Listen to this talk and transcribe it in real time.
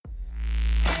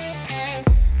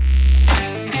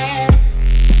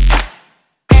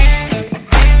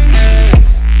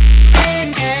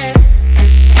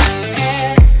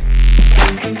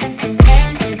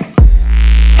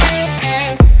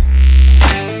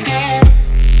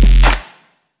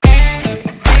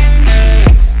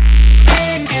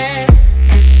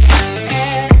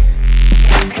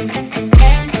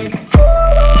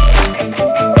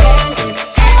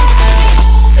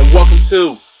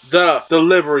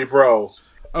Delivery Bros.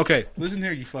 Okay, listen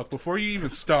here, you fuck. Before you even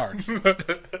start,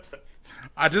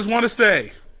 I just want to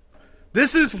say,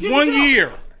 this is 1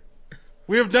 year.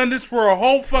 We have done this for a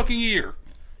whole fucking year.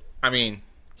 I mean,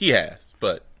 he has,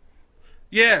 but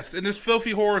yes, and this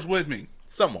filthy whore is with me.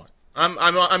 Somewhat.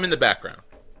 I'm in the background.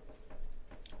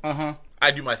 Uh-huh.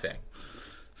 I do my thing.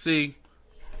 See,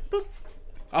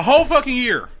 a whole fucking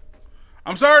year.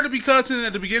 I'm sorry to be cussing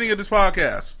at the beginning of this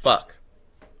podcast. Fuck.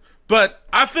 But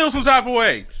I feel some type of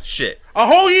way. Shit. A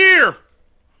whole year.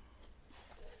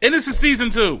 And this is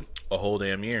season 2. A whole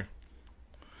damn year.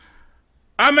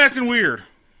 I'm acting weird.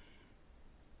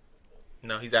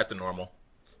 No, he's acting normal.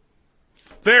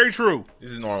 Very true. This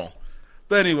is normal.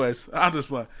 But anyways, I'm just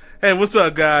playing. Hey, what's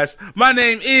up, guys? My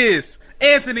name is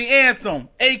Anthony Anthem,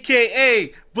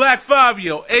 a.k.a. Black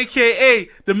Fabio, a.k.a.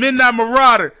 The Midnight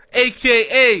Marauder,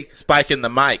 a.k.a. Spike in the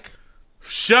mic.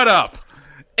 Shut up.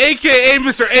 A.k.a.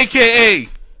 Mr. A.k.a.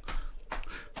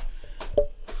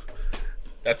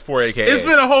 That's 4 AKA. It's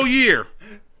been a whole year.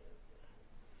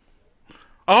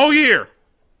 A whole year.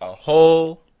 A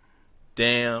whole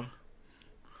damn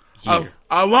year.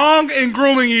 A long and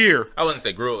grueling year. I wouldn't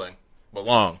say grueling, but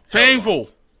long. Painful. Long.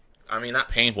 I mean, not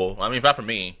painful. I mean, if not for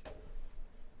me.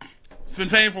 It's been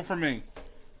painful for me.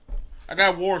 I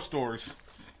got war stories.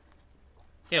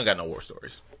 He don't got no war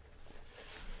stories.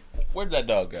 Where did that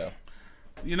dog go?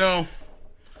 You know,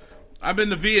 I've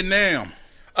been to Vietnam.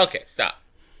 Okay, stop.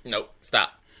 Nope,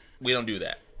 stop. We don't do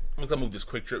that. I'm gonna move this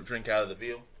quick trip drink out of the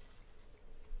view.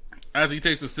 As he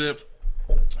takes a sip.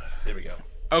 There we go.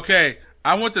 Okay,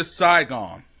 I went to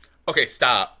Saigon. Okay,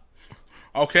 stop.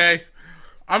 Okay?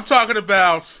 I'm talking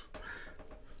about,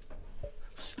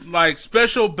 like,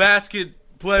 special basket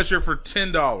pleasure for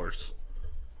 $10.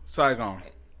 Saigon.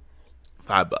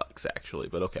 $5, actually,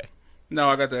 but okay. No,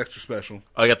 I got the extra special.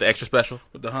 Oh, you got the extra special?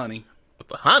 With the honey. With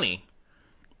the honey?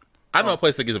 I know a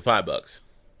place that gives it $5.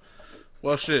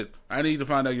 Well, shit. I need to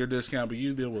find out your discount, but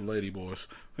you deal with lady boys.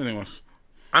 Anyways.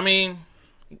 I mean,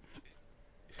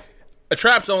 a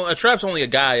trap's only a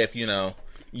guy if, you know,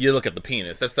 you look at the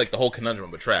penis. That's like the whole conundrum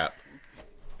of a trap.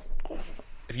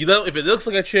 If it looks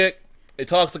like a chick, it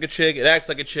talks like a chick, it acts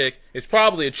like a chick, it's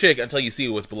probably a chick until you see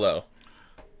what's below.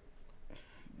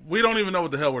 We don't even know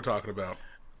what the hell we're talking about.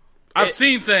 I've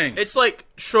seen things. It's like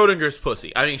Schrodinger's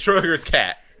pussy. I mean, Schrodinger's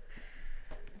cat.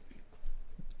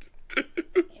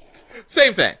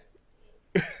 Same thing.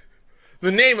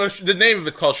 The name of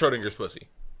it's called Schrodinger's pussy.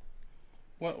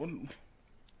 What?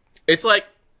 It's like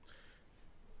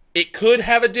it could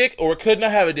have a dick or it could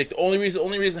not have a dick. The only reason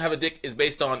to have a dick is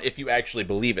based on if you actually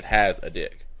believe it has a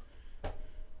dick.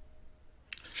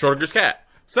 Schrodinger's cat.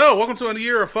 So, welcome to a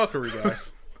year of fuckery,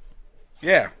 guys.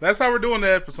 Yeah, that's how we're doing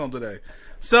the episode today.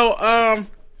 So,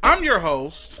 I'm your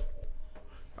host.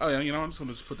 Oh yeah, you know, I'm just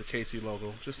gonna put the KC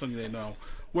logo just so they know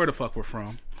where the fuck we're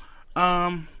from.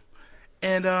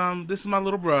 This is my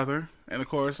little brother, and of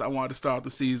course, I wanted to start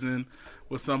the season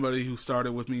with somebody who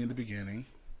started with me in the beginning,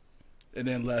 and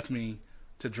then left me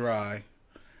to dry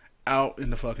out in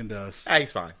the fucking dust. Ah,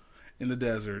 he's fine. In the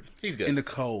desert. He's good. In the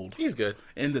cold. He's good.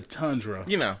 In the tundra.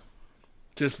 You know.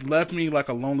 Just left me like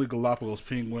a lonely Galapagos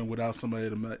penguin without somebody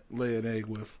to lay an egg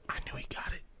with. I knew he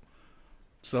got it.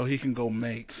 So he can go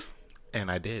mate.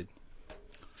 And I did.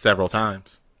 Several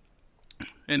times.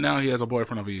 And now he has a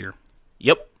boyfriend of a year.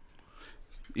 Yep.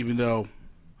 Even though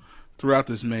throughout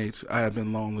this mate, I have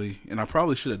been lonely, and I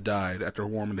probably should have died after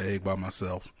warming the egg by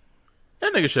myself.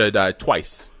 That nigga should have died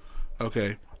twice.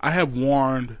 Okay. I have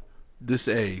warmed this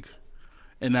egg,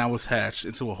 and now it's hatched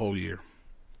into a whole year.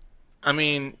 I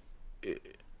mean,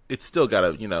 it's still got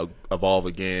to, you know, evolve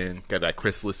again. Got that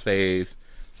chrysalis phase,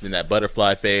 then that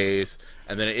butterfly phase,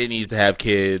 and then it needs to have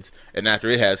kids. And after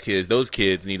it has kids, those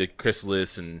kids need a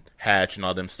chrysalis and hatch and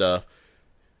all them stuff.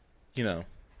 You know.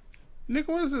 Nick,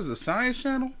 what is this, a science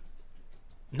channel?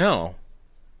 No.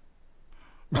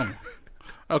 Oh.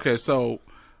 Okay, so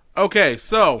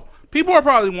people are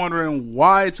probably wondering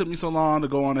why it took me so long to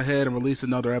go on ahead and release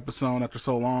another episode after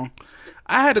so long.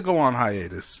 I had to go on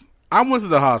hiatus. I went to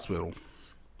the hospital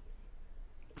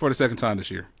for the second time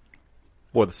this year.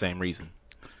 For the same reason.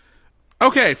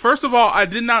 Okay, first of all, I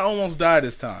did not almost die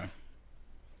this time.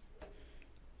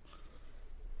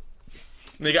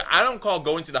 Nigga, I don't call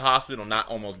going to the hospital not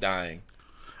almost dying.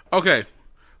 Okay,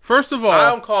 first of all, I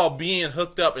don't call being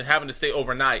hooked up and having to stay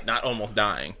overnight not almost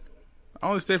dying. I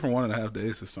only stayed for 1.5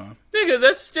 days this time. Nigga,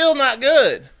 that's still not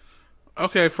good.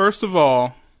 Okay, first of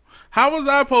all, how was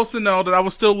I supposed to know that I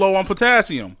was still low on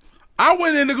potassium? I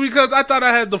went in because I thought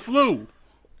I had the flu.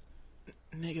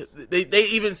 Nigga, they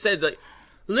even said, like,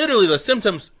 literally the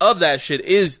symptoms of that shit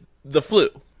is the flu.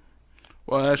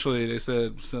 Well, actually, they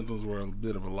said symptoms were a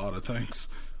bit of a lot of things.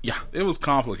 Yeah. It was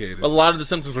complicated. A lot of the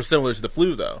symptoms were similar to the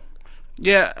flu, though.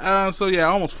 Yeah, so yeah,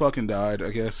 I almost fucking died,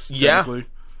 I guess. Yeah.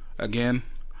 Again.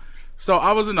 So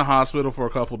I was in the hospital for a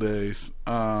couple days.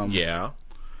 Yeah.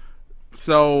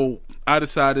 So I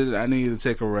decided I needed to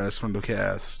take a rest from the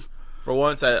cast. For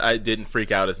once, I didn't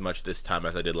freak out as much this time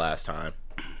as I did last time.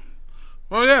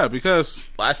 Well, yeah, because...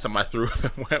 Last time I threw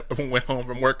up and went home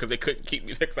from work because they couldn't keep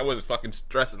me there because I was fucking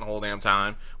stressing the whole damn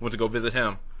time. Went to go visit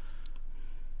him.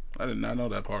 I did not know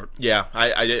that part. Yeah,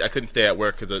 I couldn't stay at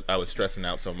work because I was stressing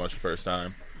out so much the first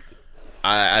time.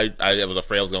 I was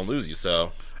afraid I was going to lose you,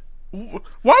 so... Why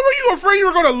were you afraid you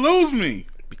were going to lose me?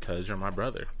 Because you're my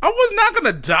brother. I was not going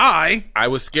to die. I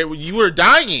was scared. You were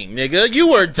dying, nigga. You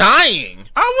were dying.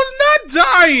 I was not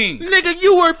dying. Nigga,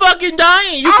 you were fucking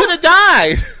dying. You could have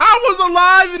died. I was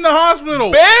alive in the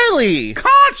hospital. Barely.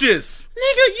 Conscious.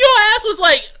 Nigga, your ass was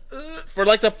like... for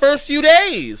like the first few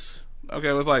days. Okay,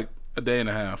 it was like a day and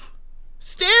a half.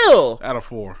 Still. Out of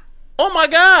 4. Oh my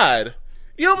god.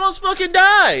 You almost fucking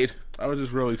died. I was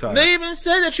just really tired. They even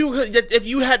said that if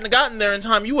you hadn't gotten there in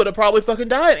time, you would have probably fucking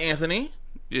died, Anthony.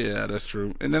 Yeah, that's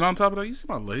true. And then on top of that, you see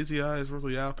my lazy eye is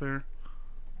really out there.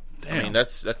 Damn. I mean,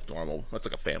 that's normal. That's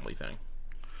like a family thing.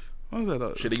 What is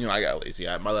that? Shit, even I got a lazy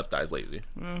eye. My left eye's lazy.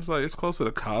 It's like it's close to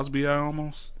the Cosby eye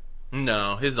almost.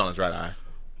 No, his is on his right eye.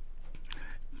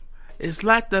 It's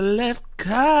like the left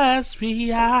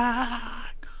Cosby eye.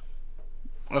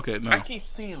 Okay, no. I keep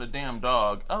seeing the damn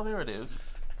dog. Oh, there it is.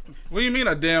 What do you mean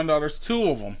a damn dog? There's 2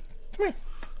 of them. Come here.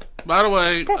 By the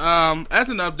way, as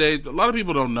an update, a lot of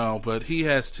people don't know, but he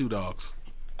has 2 dogs.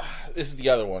 This is the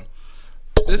other one.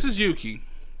 This is Yuki.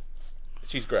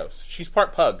 She's gross. She's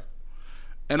part pug.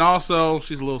 And also,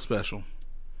 she's a little special.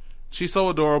 She's so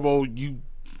adorable, you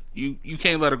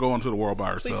can't let her go into the world by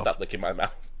herself. Please stop licking my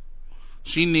mouth.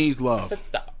 She needs love. I said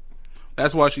stop.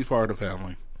 That's why she's part of the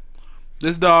family.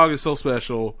 This dog is so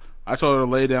special. I told her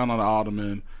to lay down on the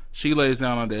ottoman. She lays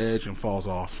down on the edge and falls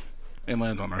off and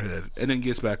lands on her head. And then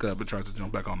gets back up and tries to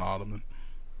jump back on the ottoman.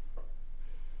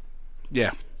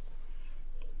 Yeah.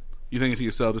 You thinking to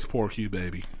yourself, this poor cute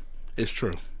baby. It's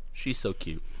true. She's so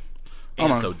cute.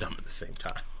 And so dumb at the same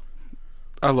time.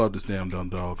 I love this damn dumb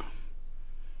dog.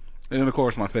 And then, of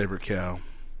course, my favorite cow.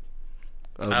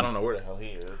 I don't know where the hell he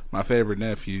is. My favorite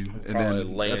nephew. And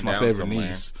then that's my favorite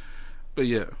niece. But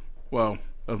yeah. Well,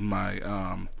 of my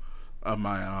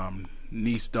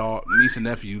niece and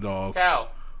nephew dogs. Cow.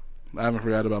 I haven't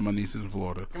forgot about my nieces in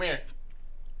Florida. Come here.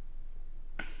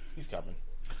 He's coming.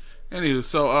 Anywho,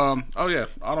 so oh yeah,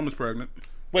 Autumn is pregnant.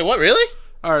 Wait, what? Really?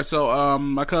 All right, so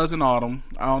my cousin Autumn.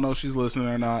 I don't know if she's listening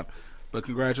or not, but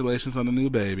congratulations on the new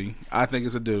baby. I think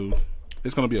it's a dude.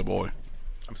 It's gonna be a boy.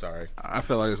 I'm sorry. I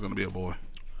feel like it's gonna be a boy.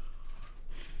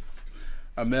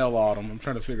 A male Autumn. I'm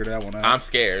trying to figure that one out. I'm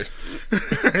scared.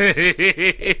 Because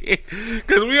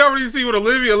we already see what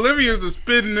Olivia. Olivia is a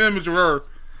spitting image of her.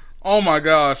 Oh my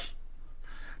gosh.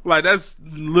 Like, that's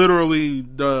literally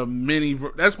the mini...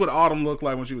 That's what Autumn looked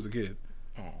like when she was a kid.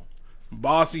 Oh.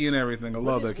 Bossy and everything. I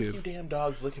love that kid. You damn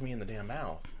dogs licking me in the damn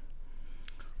mouth.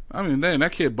 I mean, dang,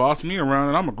 that kid bossed me around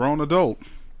and I'm a grown adult.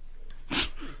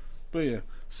 But yeah.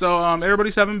 So,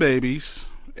 everybody's having babies.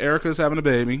 Erica's having a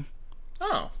baby.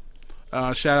 Oh.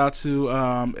 Shout out to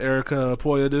Erica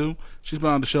Poyadu. She's been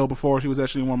on the show before. She was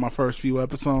actually in one of my first few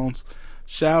episodes.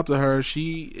 Shout out to her.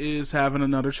 She is having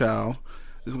another child.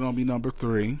 This is going to be number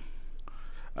 3.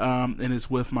 And it's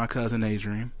with my cousin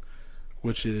Adrian,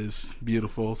 which is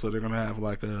beautiful. So they're going to have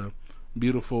like a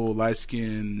beautiful,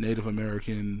 light-skinned, Native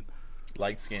American...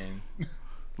 Light-skinned,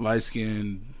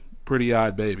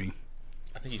 pretty-eyed baby.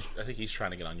 I think he's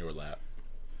trying to get on your lap.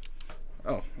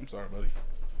 Oh, I'm sorry, buddy.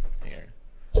 Here.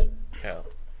 Hell.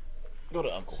 Go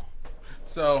to Uncle.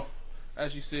 So,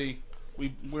 as you see,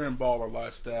 we're in baller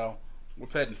lifestyle. We're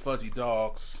petting fuzzy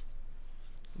dogs.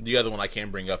 The other one I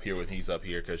can't bring up here when he's up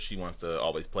here because she wants to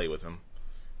always play with him,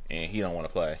 and he don't want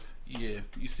to play. Yeah,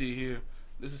 you see here,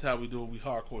 this is how we do it. We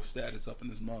hardcore status up in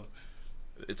this mug.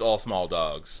 It's all small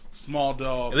dogs. Small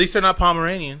dogs. At least they're not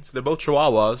Pomeranians. They're both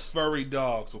Chihuahuas. Furry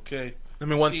dogs, okay? I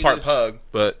mean, one's part pug,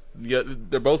 but yeah,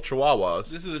 they're both Chihuahuas.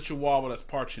 This is a Chihuahua that's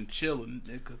part chinchilla,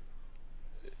 nigga.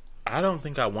 I don't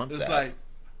think I want that. It's like,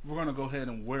 we're going to go ahead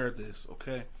and wear this,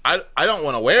 okay? I don't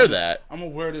want to wear that. I'm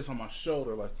going to wear this on my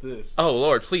shoulder like this. Oh,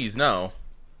 Lord, please, no.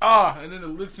 Ah, and then it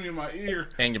licks me in my ear.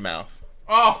 And your mouth.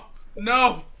 Oh,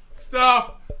 no.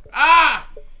 Stop. Ah!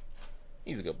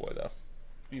 He's a good boy, though.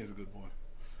 He is a good boy.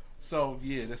 So,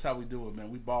 yeah, that's how we do it, man.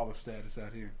 We baller status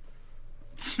out here.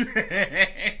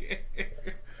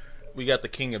 We got the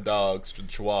king of dogs, the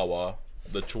Chihuahua.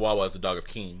 The Chihuahua is the dog of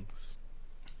kings.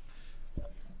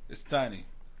 It's tiny.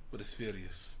 but it's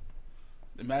furious.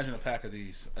 Imagine a pack of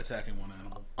these attacking one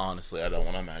animal. Honestly, I don't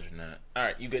want to imagine that. All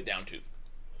right, you get down too.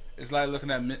 It's like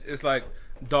looking at it's like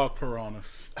dog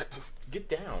piranhas. Get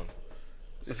down.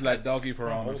 It's like doggy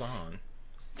piranhas. Hold on.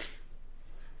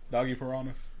 Doggy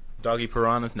piranhas. Doggy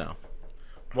piranhas? No.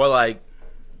 More like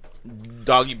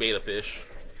doggy beta fish.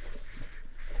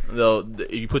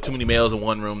 You put too many males in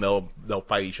one room, they'll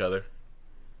fight each other.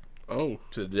 Oh,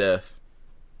 to death.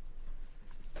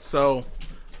 So,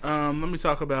 let me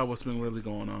talk about what's been really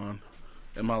going on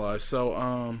in my life. So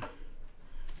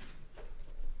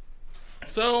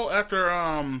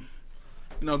after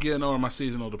getting over my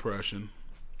seasonal depression,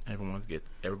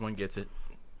 everyone gets it.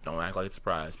 Don't act like it's a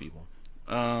surprise, people.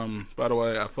 By the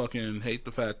way, I fucking hate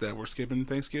the fact that we're skipping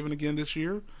Thanksgiving again this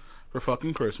year for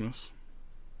fucking Christmas.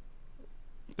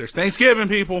 There's Thanksgiving,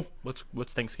 people.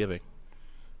 What's Thanksgiving?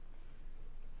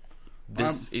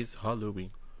 This is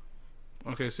Halloween.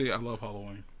 Okay, see, I love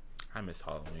Halloween. I miss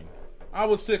Halloween. I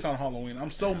was sick on Halloween.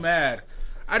 I'm so mad.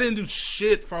 I didn't do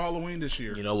shit for Halloween this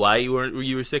year. You know why you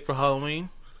were sick for Halloween?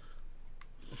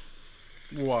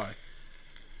 Why?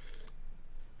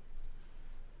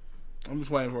 I'm just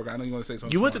waiting for it. I know you want to say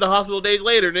something. You went to the hospital days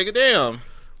later, nigga. Damn.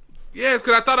 Yeah, it's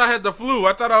because I thought I had the flu.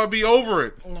 I thought I would be over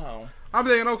it. No. I'm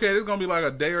thinking, okay, this is going to be like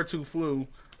a day or two flu.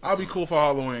 I'll be cool for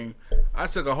Halloween. I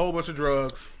took a whole bunch of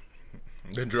drugs.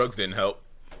 The drugs didn't help.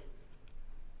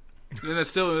 Then it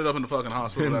still ended up in the fucking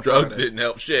hospital. Drugs Friday. didn't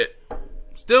help shit.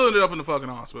 Still ended up in the fucking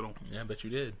hospital. Yeah, I bet you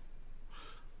did.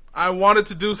 I wanted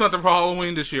to do something for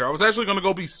Halloween this year. I was actually going to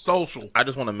go be social. I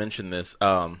just want to mention this.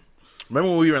 Remember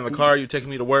when we were in the car, you taking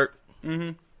me to work?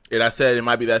 Mm-hmm. And I said it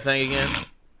might be that thing again?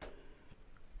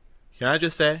 Can I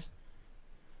just say?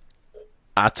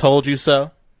 I told you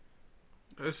so.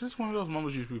 Is this one of those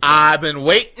moments you? I've been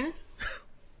waiting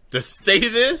to say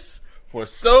this for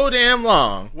so damn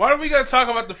long. Why do we got to talk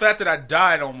about the fact that I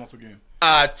died almost again?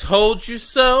 I told you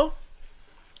so.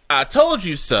 I told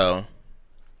you so,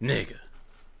 nigga.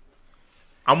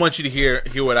 I want you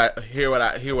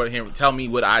to tell me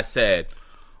what I said.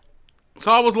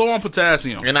 So I was low on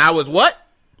potassium. And I was what?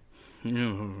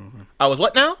 I was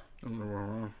what now?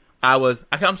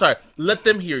 I'm sorry. Let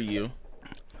them hear you.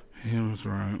 He was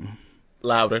right.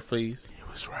 Louder, please. He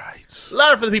was right.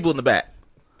 Louder for the people in the back.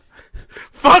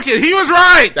 Fuck it, he was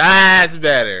right. That's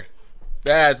better.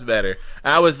 That's better.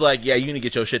 I was like, yeah, you need to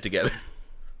get your shit together.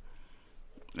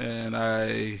 And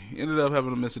I ended up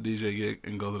having to miss a DJ gig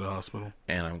and go to the hospital.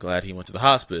 And I'm glad he went to the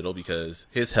hospital because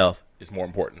his health is more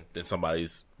important than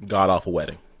somebody's god-awful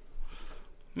wedding.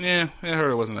 Yeah, I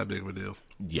heard it wasn't that big of a deal.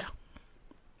 Yeah.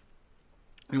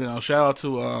 Shout out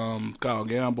to Kyle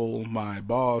Gamble, my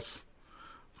boss,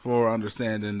 for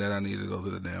understanding that I need to go to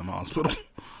the damn hospital.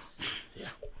 Yeah.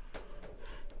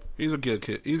 He's a good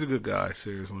kid. He's a good guy,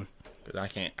 seriously.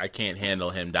 Because I can't handle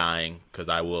him dying because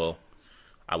I will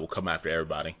come after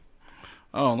everybody.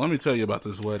 Oh, let me tell you about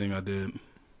this wedding I did.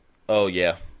 Oh,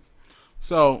 yeah.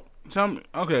 So, tell me.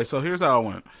 Okay, so here's how it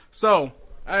went. So,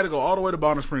 I had to go all the way to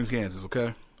Bonner Springs, Kansas,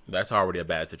 okay? That's already a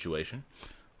bad situation.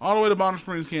 All the way to Bonner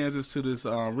Springs, Kansas to this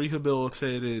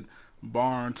rehabilitated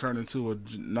barn turned into a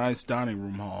nice dining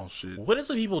room hall shit. What is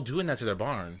the people doing that to their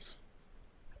barns?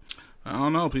 I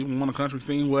don't know. People want a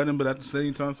country-themed wedding, but at the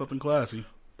same time, something classy.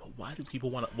 But why do people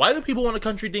want a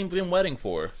country-themed wedding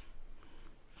for?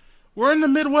 We're in the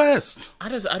Midwest. I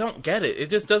don't get it. It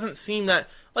just doesn't seem that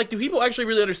do people actually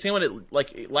really understand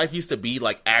what life used to be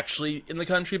actually in the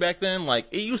country back then?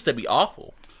 It used to be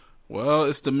awful. Well,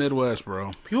 it's the Midwest,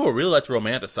 bro. People really like to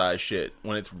romanticize shit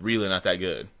when it's really not that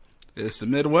good. It's the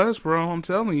Midwest, bro. I'm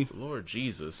telling you. Lord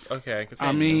Jesus. Okay.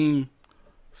 I mean,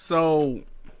 so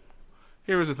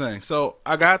here's the thing. So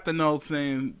I got the note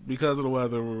saying because of the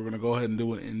weather, we were going to go ahead and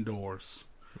do it indoors.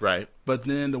 Right. But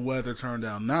then the weather turned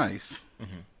out nice.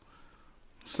 Mm-hmm.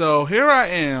 So here I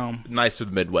am. Nice for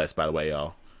the Midwest, by the way,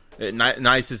 y'all.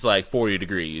 Nice is 40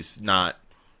 degrees, not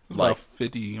it's about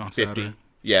 50 on 50. Saturday.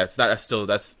 Yeah, it's not.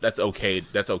 That's okay.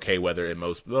 That's okay weather in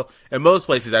most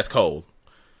places. That's cold.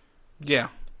 Yeah.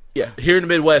 Yeah. Here in the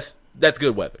Midwest, that's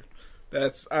good weather.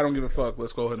 I don't give a fuck.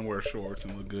 Let's go ahead and wear shorts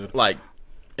and look good.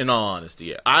 In all honesty,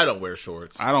 yeah, I don't wear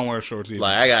shorts. I don't wear shorts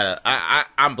either.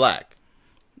 I'm black.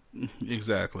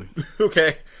 Exactly.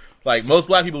 Okay. Most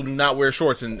black people do not wear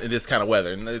shorts in this kind of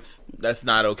weather, and that's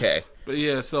not okay. But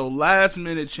yeah, so last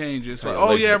minute changes.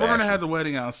 Oh yeah, we're gonna have the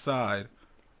wedding outside.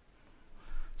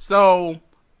 So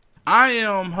I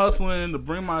am hustling to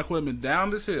bring my equipment down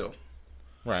this hill.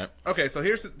 Right. Okay, so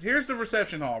here's the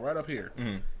reception hall right up here.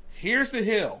 Mm-hmm. Here's the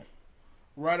hill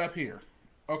right up here.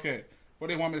 Okay, what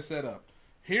do they want me to set up?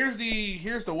 Here's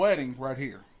the wedding right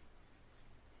here.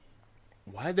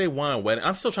 Why'd they want a wedding?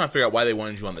 I'm still trying to figure out why they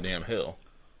wanted you on the damn hill.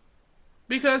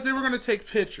 Because they were going to take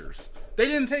pictures. They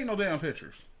didn't take no damn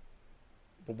pictures.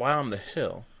 But why on the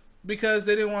hill? Because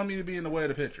they didn't want me to be in the way of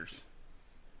the pictures.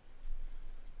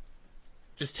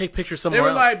 Just take pictures They somewhere were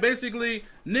else. like, basically,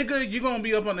 nigga, you going to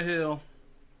be up on the hill.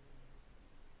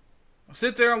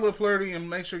 Sit there and look flirty and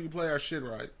make sure you play our shit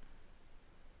right.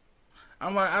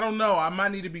 I'm like, I don't know. I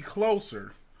might need to be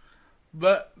closer.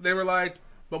 But they were like,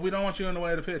 but we don't want you in the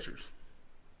way of the pictures.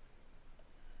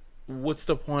 What's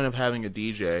the point of having a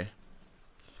DJ?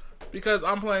 Because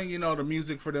I'm playing, the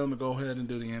music for them to go ahead and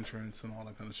do the entrance and all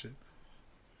that kind of shit.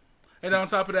 And on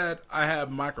top of that, I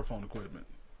have microphone equipment.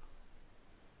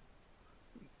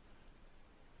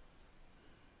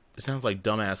 It sounds like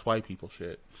dumbass white people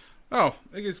shit. Oh,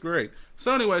 it gets great.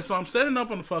 So anyway, I'm setting up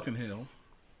on the fucking hill.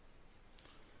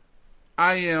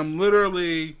 I am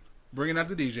literally bringing out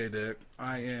the DJ deck.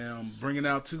 I am bringing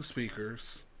out 2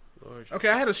 speakers. Lord. Okay,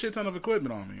 I had a shit ton of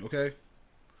equipment on me, okay?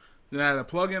 Then I had to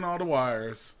plug in all the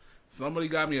wires. Somebody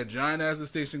got me a giant-ass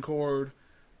extension cord,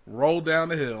 rolled down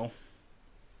the hill.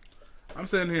 I'm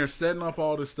sitting here setting up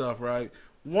all this stuff, right?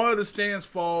 One of the stands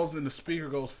falls and the speaker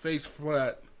goes face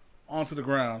flat onto the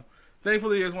ground.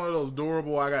 Thankfully, it's one of those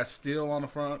durable, I got steel on the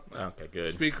front Okay,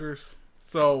 good. speakers.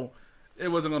 So it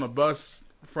wasn't going to bust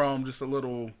from just a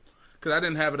little, because I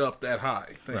didn't have it up that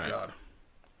high, thank God.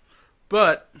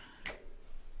 But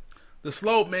the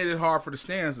slope made it hard for the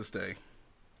stands to stay.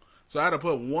 So I had to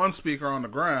put one speaker on the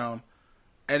ground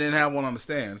and then have one on the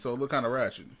stand. So it looked kind of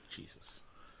ratchet. Jesus.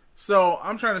 So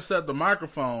I'm trying to set up the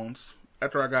microphones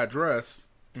after I got dressed.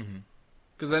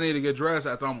 Because I need to get dressed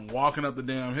after I'm walking up the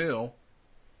damn hill.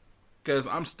 Because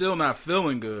I'm still not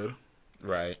feeling good.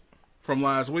 Right. From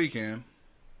last weekend.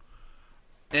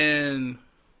 And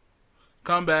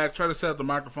come back, try to set up the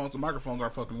microphones. The microphones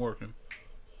aren't fucking working.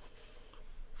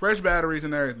 Fresh batteries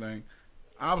and everything.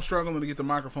 I'm struggling to get the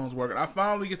microphones working. I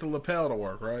finally get the lapel to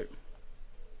work, right?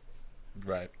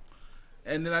 Right.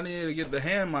 And then I needed to get the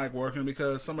hand mic working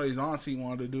because somebody's auntie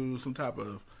wanted to do some type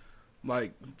of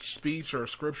like speech or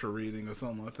scripture reading or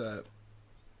something like that.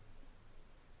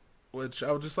 Which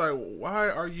I was just like, why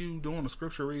are you doing a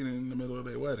scripture reading in the middle of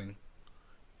their wedding?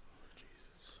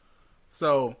 Jesus.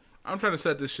 So I'm trying to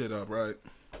set this shit up, right?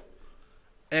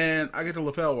 And I get the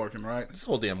lapel working, right? This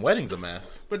whole damn wedding's a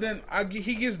mess. But then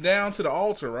he gets down to the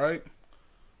altar, right?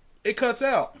 It cuts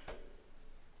out.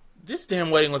 This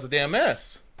damn wedding was a damn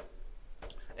mess.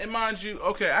 And mind you,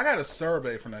 okay, I got a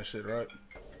survey from that shit, right?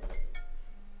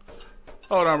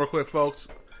 Hold on real quick, folks.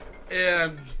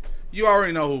 And you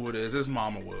already know who it is. It's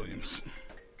Mama Williams.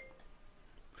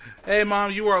 Hey,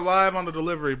 Mom, you are live on the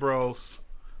Delivery Bros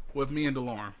with me and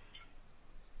DeLorean.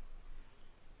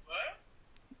 What?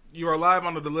 You are live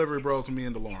on the Delivery Bros with me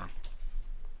and DeLorean.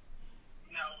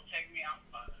 No, take me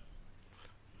outside.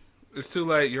 It's too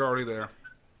late. You're already there. I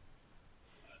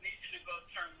need you to go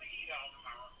turn the heat on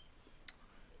tomorrow.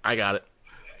 I got it.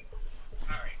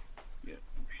 All right.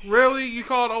 Really? You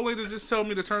called only to just tell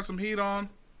me to turn some heat on?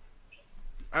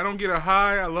 I don't get a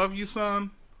hi, I love you,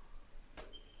 son?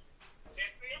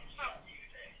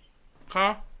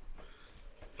 Huh?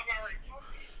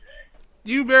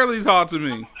 You barely talked to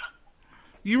me.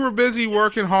 You were busy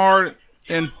working hard,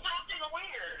 and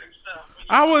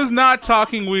I was not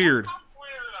talking weird.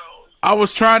 I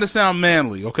was trying to sound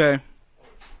manly, okay?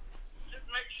 Just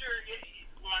make sure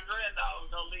my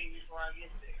granddaughters don't leave before I get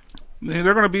there.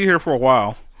 They're going to be here for a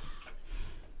while.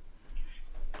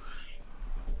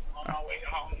 On my way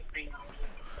home.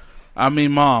 I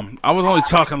mean, Mom, I was only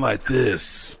talking like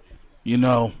this. You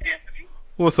know. Anthony,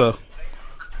 What's up?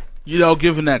 You know,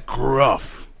 giving that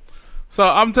gruff. So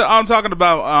I'm talking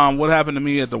about what happened to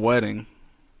me at the wedding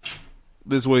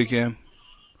this weekend.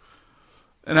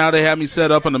 And how they had me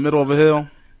set up in the middle of a hill.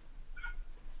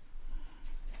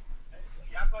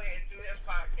 y'all go ahead and do this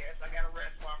podcast. I got to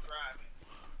rest while I'm driving.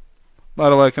 By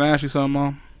the way, can I ask you something,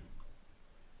 Mom?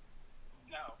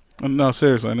 No. No,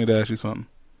 seriously, I need to ask you something.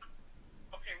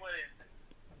 Okay, what is it?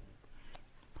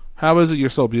 How is it you're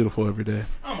so beautiful every day?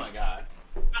 Oh my god.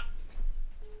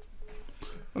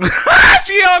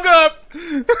 She hung up!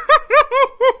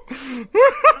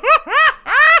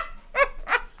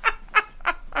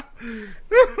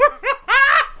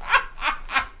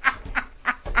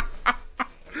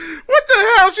 What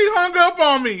the hell? She hung up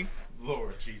on me.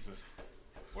 Lord Jesus.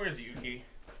 Where's Yuki?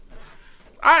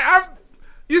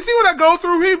 You see what I go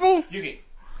through, people? Yuki.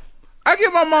 I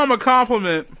give my mom a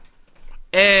compliment,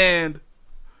 and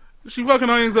she fucking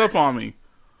hangs up on me.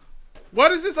 Why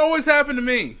does this always happen to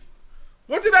me?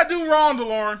 What did I do wrong,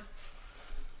 DeLorean?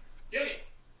 Yuki.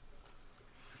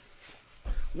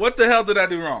 What the hell did I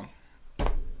do wrong?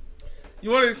 You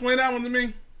want to explain that one to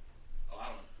me? Oh, I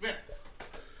don't know. Come here.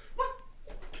 What?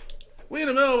 We in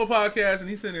the middle of a podcast and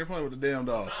he's sitting there playing with the damn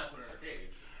dog.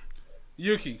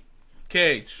 Yuki,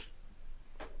 cage.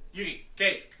 Yuki,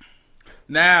 cage.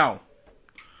 Now,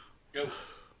 Go.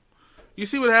 you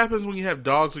see what happens when you have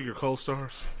dogs as your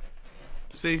co-stars?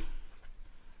 See?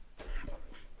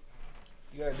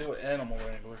 You gotta do with animal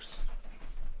wranglers.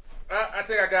 I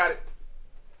think I got it.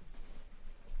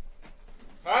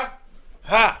 Huh?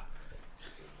 Ha!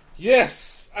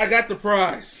 Yes! I got the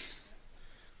prize.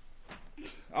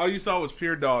 All you saw was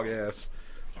pure dog ass.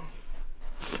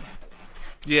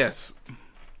 Yes.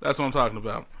 That's what I'm talking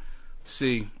about.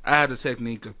 See, I had the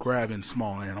technique of grabbing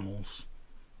small animals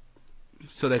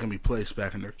so they can be placed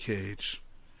back in their cage.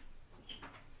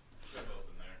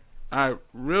 I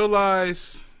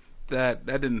realized that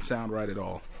didn't sound right at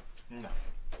all. No.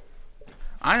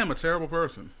 I am a terrible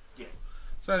person. Yes.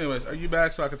 So anyways, are you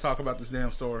back so I can talk about this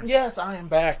damn story? Yes, I am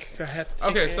back. I had to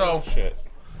take Okay, so shit.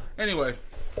 Anyway,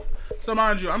 so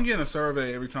mind you, I'm getting a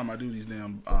survey every time I do these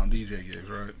damn DJ gigs,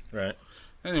 right? Right.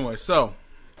 Anyway, so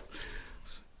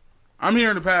I'm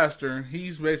hearing the pastor.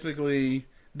 He's basically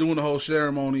doing the whole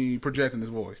ceremony, projecting his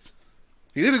voice.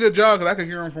 He did a good job because I could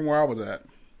hear him from where I was at.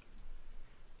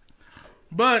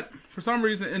 But for some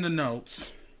reason in the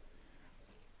notes,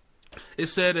 it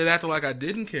said it acted like I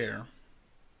didn't care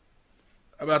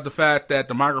about the fact that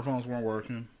the microphones weren't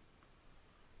working.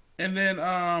 And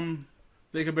then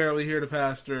they could barely hear the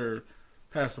pastor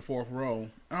past the fourth row.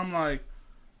 I'm like,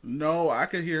 no, I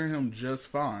could hear him just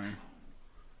fine.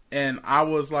 And I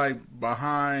was like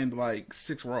behind like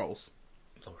 6 rows.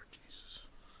 Lord Jesus.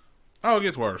 Oh, it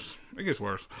gets worse. It gets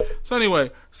worse. So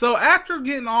anyway, so after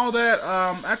getting all that,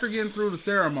 after getting through the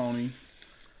ceremony,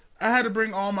 I had to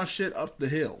bring all my shit up the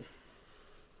hill.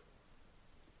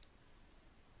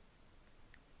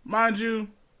 Mind you,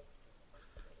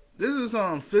 this is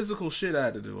some physical shit I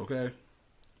had to do, okay?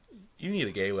 You need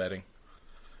a gay wedding.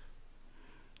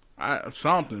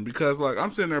 Something, because like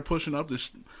I'm sitting there pushing up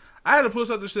this. I had to push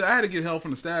up this shit. I had to get help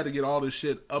from the staff to get all this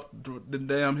shit up the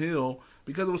damn hill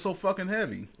because it was so fucking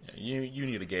heavy. Yeah, you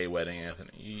need a gay wedding,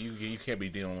 Anthony. You can't be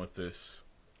dealing with this.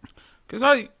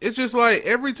 Cause it's just like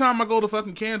every time I go to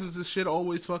fucking Kansas, this shit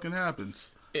always fucking happens.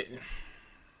 It's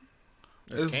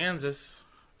Kansas.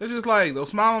 It's just like they'll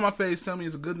smile on my face, tell me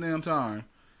it's a good damn time.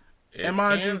 It's and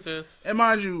mind Kansas.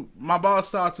 mind you, my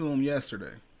boss talked to him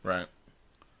yesterday. Right.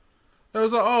 It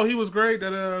was like, oh, he was great, da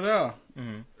da da da.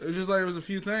 Mm-hmm. It was just like, it was a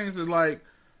few things. It's like,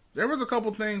 there was a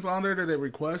couple things on there that they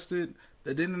requested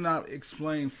that did not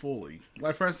explain fully.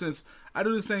 Like, for instance, I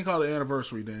do this thing called the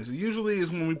anniversary dance. It usually is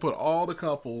when we put all the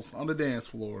couples on the dance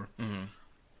floor. Mm-hmm.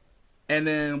 And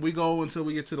then we go until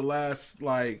we get to the last,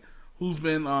 like, who's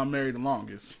been married the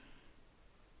longest.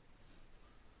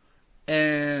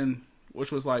 And,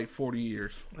 which was like 40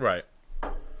 years. Right.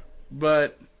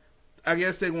 But I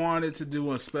guess they wanted to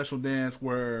do a special dance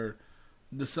where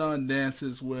the son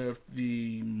dances with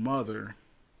the mother,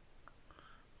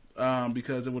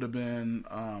 because it would have been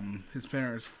his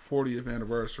parents' 40th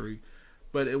anniversary,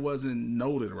 but it wasn't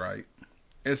noted right,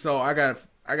 and so I got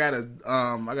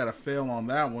to fail on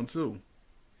that one too.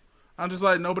 I'm just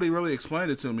like, nobody really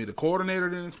explained it to me. The coordinator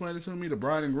didn't explain it to me. The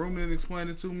bride and groom didn't explain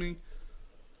it to me.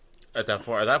 At that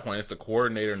point, it's the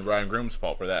coordinator and the bride and groom's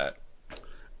fault for that.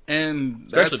 And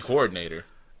especially the coordinator.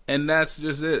 And that's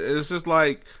just it. It's just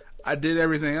like I did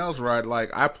everything else right. Like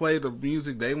I played the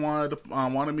music they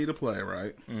wanted me to play,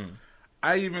 right? Mm.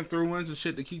 I even threw in some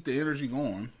shit to keep the energy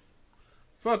going.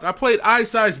 Fuck, I played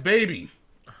Ice Ice Baby.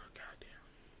 Oh, goddamn.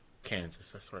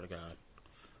 Kansas, I swear to God.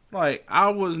 Like, I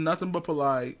was nothing but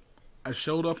polite. I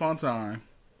showed up on time.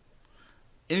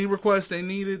 Any requests they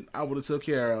needed, I would have took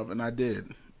care of, and I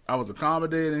did. I was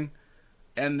accommodating,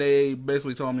 and they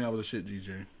basically told me I was a shit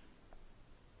DJ.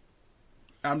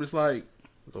 I'm just like,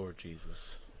 Lord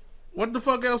Jesus. What the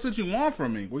fuck else did you want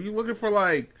from me? Were you looking for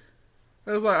like...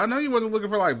 It was like, I know you wasn't looking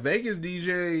for like Vegas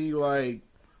DJ, like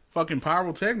fucking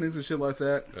pyrotechnics and shit like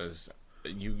that. Because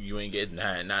you ain't getting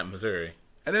that, not in Missouri.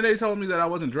 And then they told me that I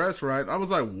wasn't dressed right. I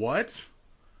was like, what?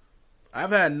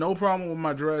 I've had no problem with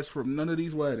my dress for none of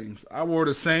these weddings. I wore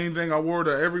the same thing I wore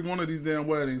to every one of these damn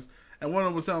weddings. And one of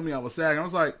them was telling me I was sagging. I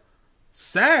was like,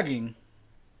 sagging?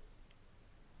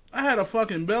 I had a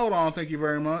fucking belt on, thank you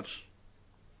very much.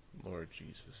 Lord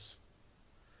Jesus.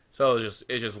 So it's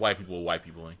just white people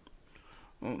white-peopling.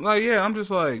 Like, yeah, I'm just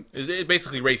like... It's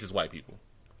basically racist white people.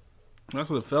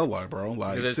 That's what it felt like, bro.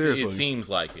 Like, seriously. It seems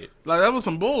like it. Like, that was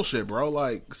some bullshit, bro.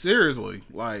 Like, seriously.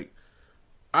 Like,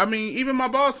 I mean, even my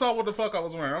boss saw what the fuck I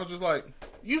was wearing. I was just like,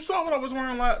 you saw what I was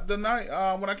wearing the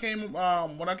night when I came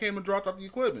and dropped off the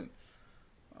equipment.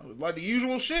 I was like the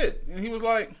usual shit. And he was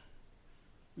like,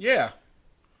 yeah.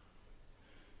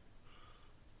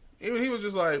 Even he was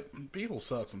just like, people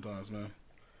suck sometimes, man.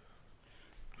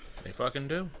 They fucking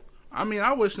do. I mean,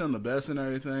 I wish them the best and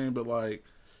everything, but like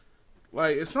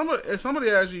if somebody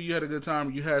asked you had a good time,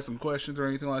 or you had some questions or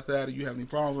anything like that, or you have any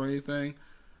problems or anything,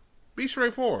 be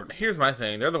straightforward. Here's my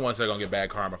thing. They're the ones that are going to get bad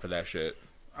karma for that shit.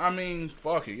 I mean,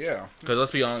 fuck it, yeah. Because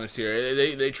let's be honest here.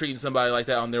 They treating somebody like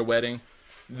that on their wedding,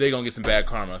 they going to get some bad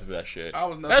karma for that shit.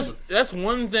 That's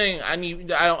one thing I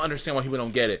don't understand why people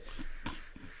don't get it.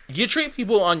 You treat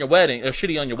people on your wedding, or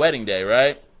shitty on your wedding day,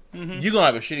 right? Mm-hmm. You're going to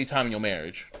have a shitty time in your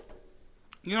marriage.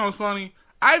 You know what's funny?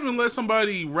 I even let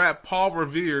somebody rap Paul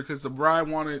Revere because the bride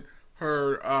wanted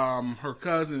her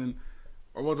cousin,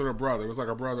 or was it her brother? It was like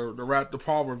her brother to rap the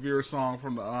Paul Revere song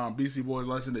from the BC Boys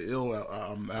Lesson to Ill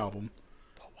album.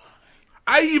 But why?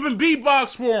 I even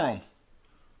beatbox for him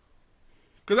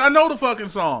because I know the fucking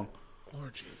song.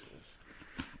 Lord Jesus.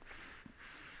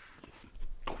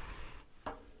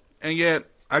 And yet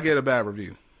I get a bad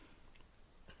review.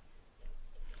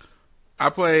 I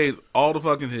played all the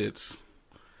fucking hits.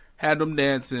 Had them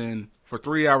dancing for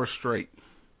 3 hours straight.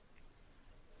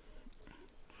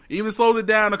 Even slowed it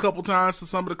down a couple times so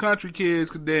some of the country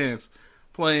kids could dance,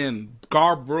 playing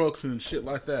Garth Brooks and shit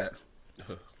like that. Oh,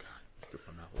 God. A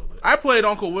little bit. I played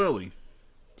Uncle Willie.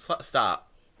 Stop.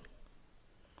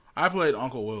 I played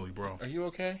Uncle Willie, bro. Are you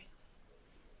okay?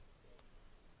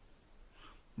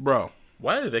 Bro.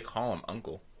 Why do they call him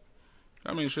Uncle?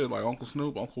 I mean, shit, like Uncle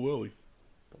Snoop, Uncle Willie.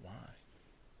 But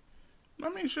why? I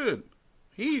mean, shit.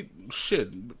 He's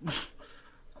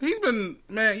been,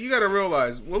 man, you gotta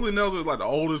realize, Willie Nelson is like the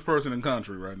oldest person in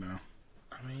country right now.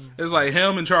 I mean, it's like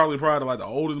him and Charlie Pride are like the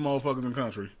oldest motherfuckers in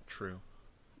country. True.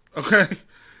 Okay?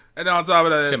 And then on top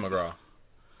of that, Tim McGraw.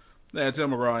 Yeah, Tim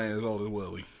McGraw ain't as old as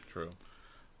Willie. True.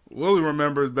 Willie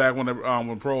remembers back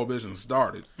when Prohibition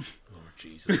started. Lord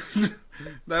Jesus.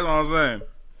 That's what I'm saying.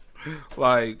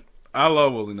 Like, I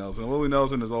love Willie Nelson. Willie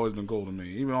Nelson has always been cool to me.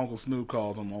 Even Uncle Snoop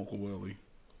calls him Uncle Willie.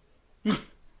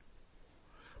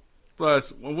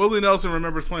 Plus, when Willie Nelson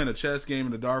remembers playing a chess game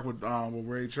in the dark with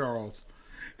Ray Charles.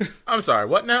 I'm sorry,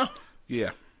 what now?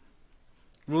 Yeah.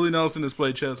 Willie Nelson has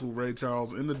played chess with Ray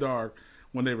Charles in the dark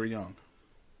when they were young.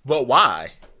 But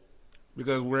why?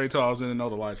 Because Ray Charles didn't know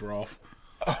the lights were off.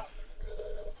 Oh.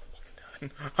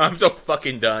 I'm so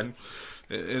fucking done.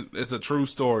 It's a true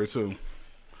story, too.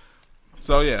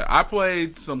 So, yeah, I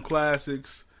played some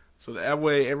classics. So that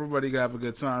way everybody got have a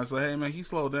good time. So, hey, man, he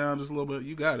slowed down just a little bit.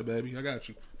 You got it, baby. I got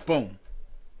you. Boom.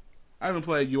 I haven't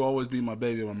played You Always Be My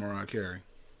Baby by Mariah Carey.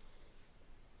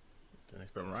 Didn't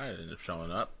expect Mariah to end up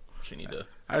showing up. She need to.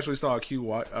 I actually saw a cute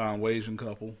Asian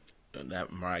couple.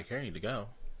 That Mariah Carey need to go.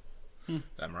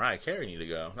 That Mariah Carey need to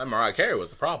go. That Mariah Carey was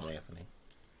the problem, Anthony.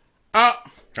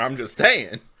 I'm just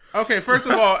saying. Okay, first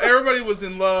of all, everybody was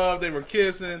in love. They were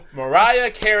kissing.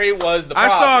 Mariah Carey was the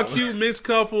problem. I saw a cute mixed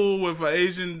couple with an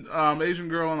Asian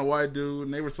girl and a white dude,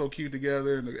 and they were so cute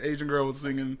together. And the Asian girl was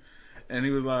singing, and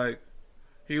he was like,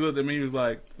 he looked at me, he was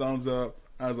like, thumbs up.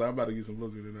 I was like, I'm about to get some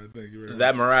pussy tonight. Thank you very much.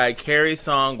 That Mariah Carey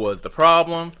song was the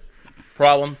problem.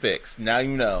 Problem fixed. Now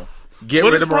you know. Get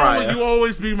rid of Mariah. You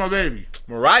Always Be My Baby.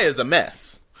 Mariah's a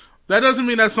mess. That doesn't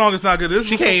mean that song is not good.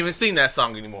 She can't even sing that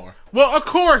song anymore. Well, of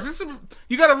course.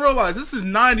 You got to realize, this is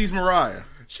 90s Mariah.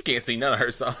 She can't sing none of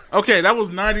her songs. Okay, that was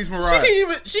 90s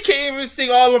Mariah. She can't even sing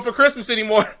All One for Christmas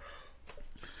anymore.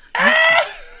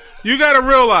 You got to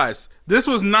realize, this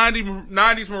was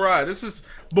 90s Mariah. This is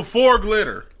before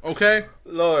glitter, okay?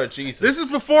 Lord Jesus. This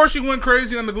is before she went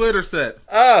crazy on the glitter set.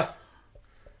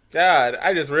 God,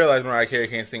 I just realized Mariah Carey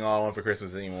can't sing All I Want for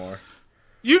Christmas anymore.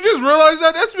 You just realized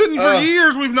that? That's been for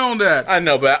years we've known that. I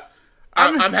know, but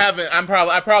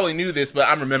I probably knew this, but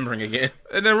I'm remembering again.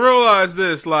 And then realize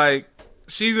this, like,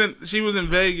 she was in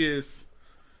Vegas.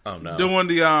 Oh no. Doing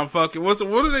the fucking what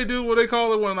do they do? What do they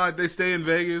call it when like they stay in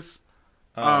Vegas?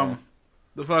 The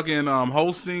fucking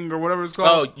hosting or whatever it's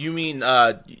called. Oh, you mean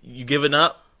you giving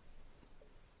up?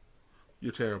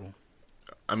 You're terrible.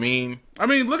 I mean,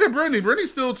 look at Britney.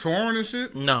 Britney's still touring and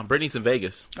shit. No, Britney's in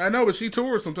Vegas. I know, but she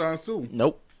tours sometimes too.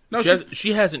 Nope. No,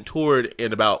 she hasn't toured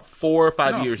in about 4 or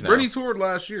 5 years now. Britney toured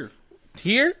last year.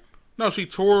 Here? No, she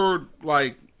toured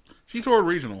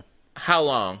regional. How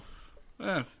long?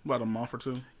 About a month or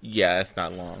two. Yeah, that's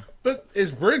not long. But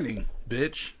it's Britney,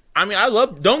 bitch. I mean,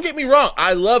 don't get me wrong,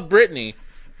 I love Britney.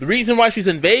 The reason why she's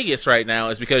in Vegas right now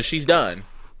is because she's done.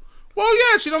 Well,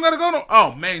 yeah, she don't gotta go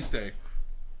to Mainstay.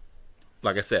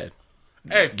 Like I said,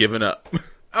 hey, giving up.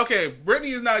 Okay,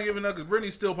 Britney is not giving up because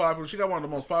Britney's still popular. She got one of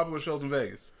the most popular shows in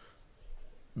Vegas.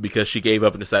 Because she gave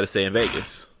up and decided to stay in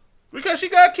Vegas. Because she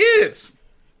got kids.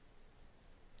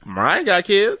 Mariah got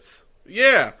kids.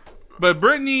 Yeah, but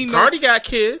Britney... Cardi got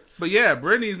kids. But yeah,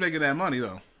 Britney's making that money,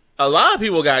 though. A lot of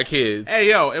people got kids. Hey,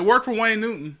 yo, it worked for Wayne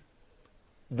Newton.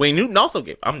 Wayne Newton also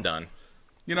gave. I'm done.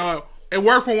 You know, it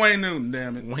worked for Wayne Newton,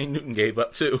 damn it. Wayne Newton gave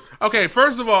up too. Okay,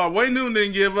 first of all, Wayne Newton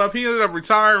didn't give up. He ended up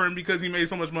retiring because he made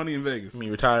so much money in Vegas. I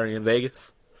mean, retiring in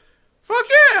Vegas. Fuck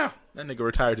yeah. That nigga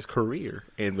retired his career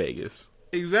in Vegas.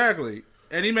 Exactly.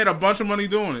 And he made a bunch of money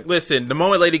doing it. Listen, the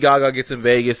moment Lady Gaga gets in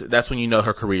Vegas, that's when you know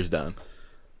her career's done.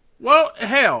 Well,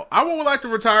 hell, I would like to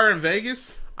retire in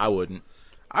Vegas. I wouldn't.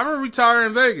 I'm gonna retire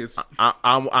in Vegas.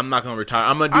 I'm not gonna retire.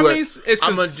 I'm gonna do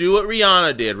I'm gonna do what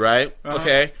Rihanna did, right?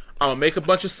 Okay. I'm gonna make a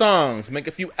bunch of songs, make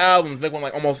a few albums, make one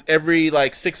like almost every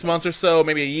like 6 months or so,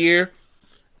 maybe a year,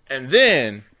 and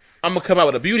then I'm gonna come out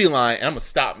with a beauty line and I'm gonna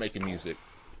stop making music.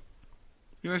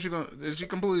 You know is she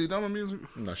completely done with music?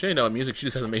 No, she ain't done with music. She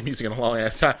just hasn't made music in a long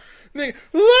ass time. Nigga,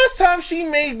 last time she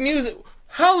made music,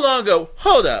 how long ago?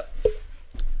 Hold up,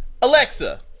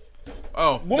 Alexa.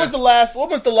 Oh, What was the last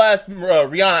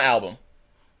Rihanna album?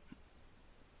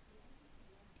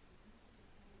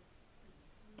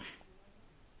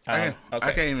 I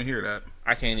can't even hear that.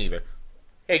 I can't either.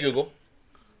 Hey Google,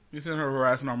 You sitting her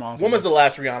harassing our moms. when was the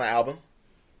last Rihanna album?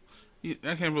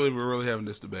 I can't believe we're really having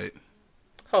this debate.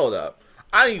 Hold up,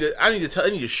 I need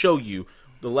to show you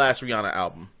the last Rihanna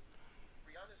album.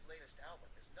 Rihanna's latest album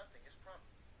is Nothing Is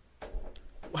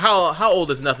Promised. How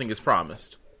old is Nothing Is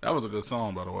Promised? That was a good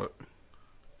song, by the way.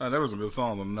 That was a good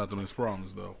song on Nothing Is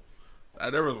Promised, though.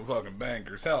 There was some fucking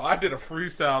bangers. Hell, I did a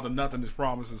freestyle to Nothing Is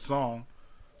Promised song.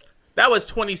 That was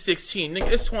 2016.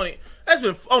 Nigga, it's 20. That's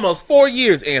been almost 4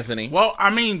 years, Anthony. Well, I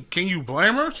mean, can you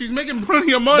blame her? She's making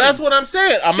plenty of money. That's what I'm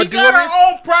saying. She got her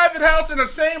own private house in the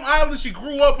same island she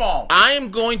grew up on. I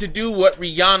am going to do what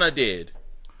Rihanna did.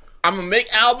 I'm gonna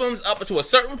make albums up to a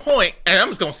certain point, and I'm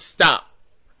just gonna stop.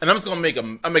 And I'm just gonna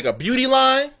make a beauty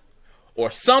line or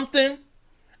something,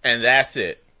 and that's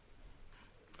it.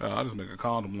 I'll just make a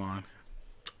condom line.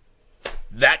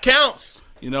 That counts.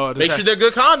 You know, Make sure they're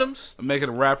good condoms. Make it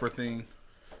a rapper thing.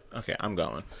 Okay, I'm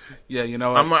going. Yeah, you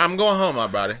know, I'm going home, my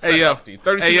brother. Hey yo, 32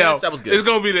 minutes. That was good. It's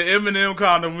gonna be the Eminem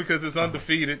condom because it's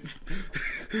undefeated.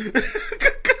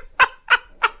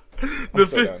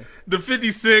 The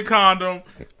 50 Cent condom.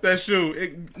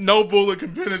 That no bullet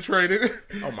can penetrate it.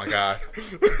 Oh my god.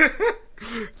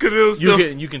 Because it was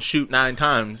you can shoot 9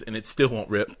 times and it still won't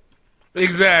rip.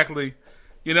 Exactly.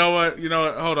 You know what?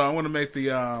 Hold on. I want to make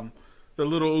the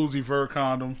little Uzi Vert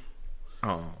condom.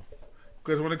 Oh.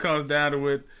 Because when it comes down to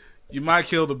it, you might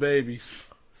kill the babies,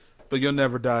 but you'll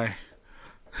never die.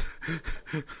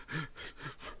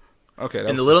 Okay.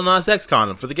 And the Lil Nas X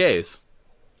condom for the gays.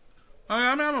 I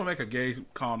mean, I'm gonna make a gay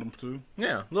condom too.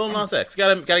 Yeah, Lil Nas X.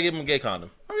 Gotta give him a gay condom.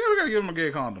 Oh yeah, we gotta give him a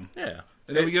gay condom. Yeah.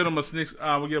 And then we give him a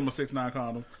 6'9"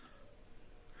 condom.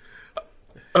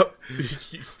 But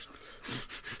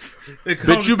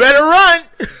you better run.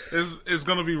 It's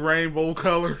gonna be rainbow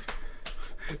colored.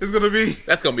 It's gonna be.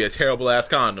 That's gonna be a terrible ass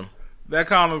condom. That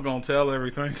condom's gonna tell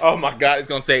everything. Oh my god, it's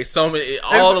gonna say so many,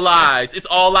 all the lies. It's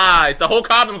all lies. The whole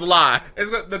condom's a lie.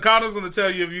 The condom's gonna tell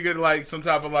you if you get like some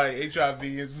type of like HIV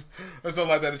or something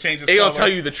like that. It changes. It's gonna tell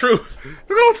you the truth. It's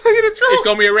gonna tell you the truth. It's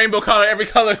gonna be a rainbow color. Every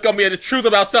color is gonna be the truth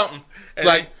about something.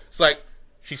 It's like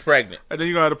she's pregnant. And then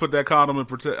you're gonna have to put that condom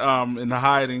in the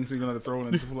hiding, so you're gonna have to throw it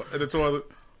in the toilet.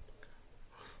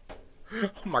 Oh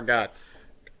my god,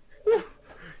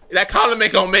 that condom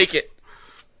ain't gonna make it.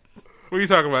 What are you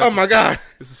talking about? Oh my god,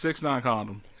 it's a 6'9"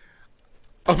 condom.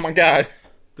 Oh my god,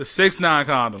 the 6'9"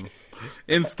 condom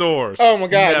in stores. Oh my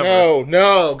god,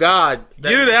 no, God,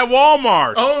 get it at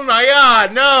Walmart. Oh my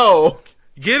god, no,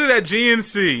 get it at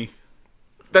GNC.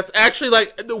 That's actually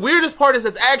like the weirdest part is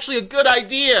that's actually a good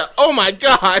idea. Oh my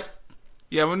god.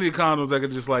 Yeah, we need condoms that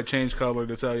could just like change color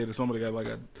to tell you that somebody got like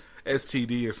a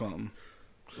STD or something.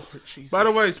 Lord Jesus. By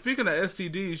the way, speaking of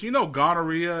STDs, you know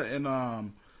gonorrhea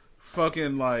and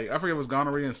fucking like I forget if it was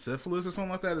gonorrhea and syphilis or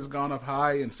something like that has gone up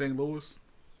high in St. Louis.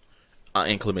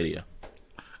 And chlamydia.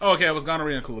 Oh, okay, it was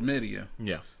gonorrhea and chlamydia.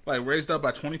 Yeah. Like raised up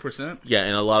by 20%. Yeah,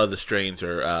 and a lot of the strains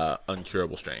are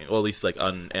uncurable strains. Well, at least like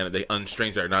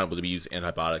strains that are not able to be used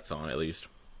antibiotics on at least.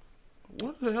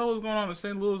 What the hell is going on in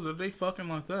St. Louis that they fucking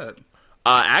like that?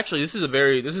 Actually, this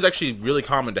is actually really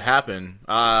common to happen.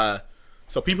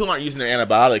 So people aren't using their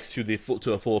antibiotics to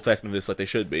a full effectiveness like they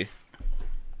should be.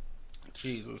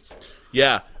 Jesus.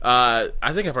 Yeah. I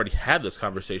think I've already had this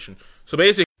conversation. So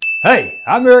basically, hey,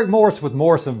 I'm Eric Morris with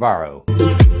Morris & Viro.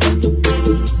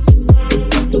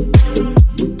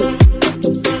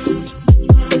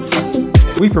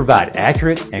 We provide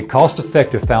accurate and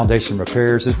cost-effective foundation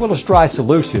repairs as well as dry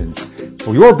solutions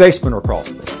for your basement or crawl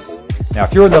space. Now,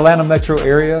 if you're in the Atlanta metro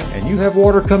area and you have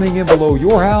water coming in below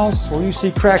your house or you see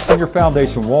cracks in your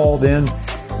foundation wall, then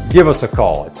give us a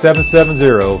call at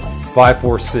 770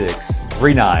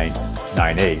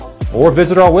 546-3998 or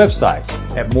visit our website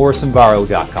at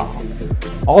morrisonviro.com.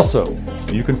 Also,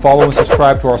 you can follow and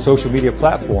subscribe to our social media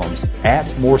platforms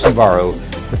at Morrison Viro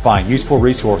to find useful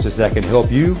resources that can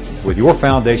help you with your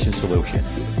foundation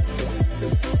solutions.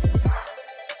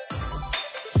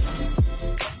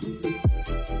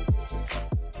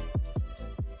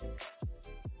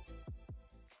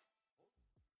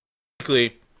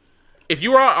 If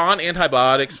you are on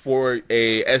antibiotics for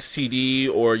a STD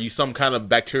or you some kind of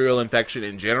bacterial infection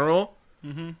in general,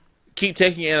 keep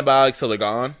taking antibiotics till they're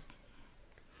gone.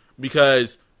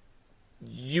 Because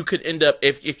you could end up,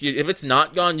 if it's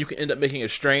not gone, you can end up making a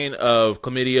strain of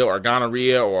chlamydia or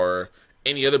gonorrhea or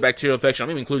any other bacterial infection, I'm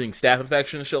even including staph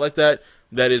infection and shit like that,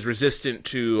 that is resistant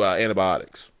to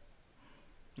antibiotics.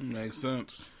 Makes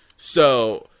sense.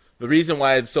 So the reason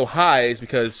why it's so high is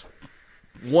because,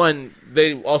 one,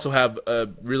 they also have a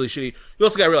really shitty... You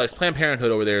also got to realize Planned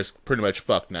Parenthood over there is pretty much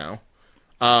fucked now.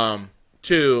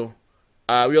 Two,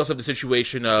 we also have the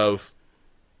situation of,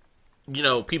 you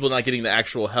know, people not getting the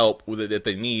actual help with it that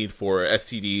they need for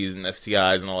STDs and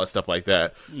STIs and all that stuff like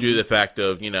that, due to the fact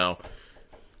of, you know,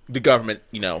 the government,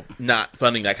 you know, not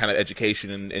funding that kind of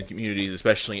education in communities,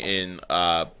 especially in,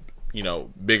 you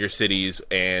know, bigger cities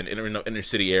and inner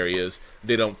city areas.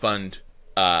 They don't fund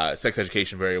sex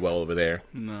education very well over there.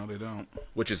 No, they don't.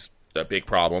 Which is a big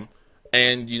problem.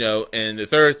 And, you know, and the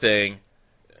third thing,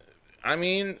 I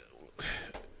mean,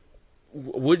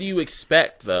 what do you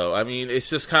expect, though? I mean, it's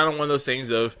just kind of one of those things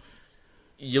of,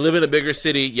 you live in a bigger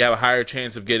city, you have a higher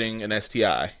chance of getting an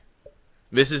STI.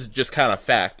 This is just kind of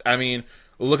fact. I mean,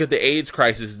 look at the AIDS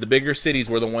crisis. The bigger cities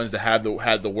were the ones that had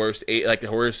the worst, like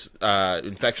the worst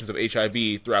infections of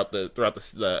HIV throughout the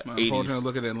 80s. Unfortunately,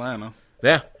 look at Atlanta.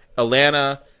 Yeah.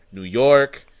 Atlanta, New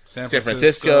York, San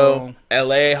Francisco,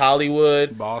 LA,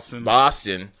 Hollywood,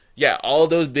 Boston. Yeah, all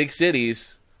those big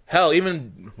cities. Hell,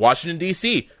 even Washington,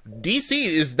 D.C. D.C.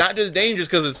 is not just dangerous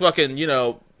because it's fucking, you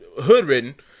know,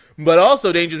 hood-ridden, but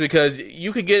also dangerous because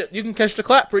you can catch the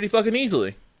clap pretty fucking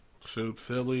easily. Shoot,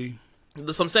 Philly.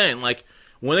 That's what I'm saying. Like,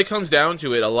 when it comes down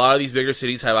to it, a lot of these bigger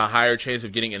cities have a higher chance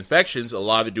of getting infections. A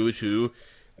lot of it due to,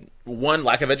 one,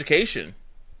 lack of education.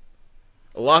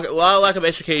 A lot of lack of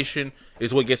education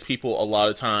is what gets people a lot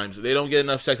of times. They don't get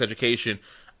enough sex education.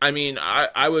 I mean,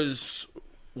 I was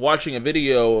watching a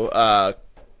video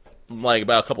like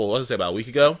about a week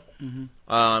ago.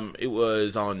 Mm-hmm. It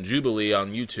was on Jubilee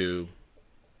on YouTube.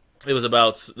 It was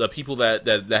about the people that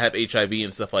have HIV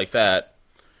and stuff like that.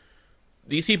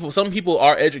 These people, some people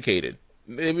are educated,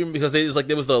 maybe because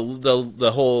there was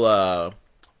the whole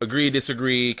agree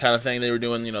disagree kind of thing they were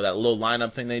doing. You know, that little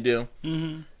lineup thing they do.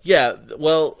 Mm-hmm. Yeah,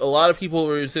 well, a lot of people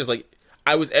were saying, like,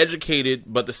 I was educated,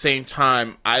 but at the same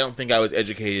time, I don't think I was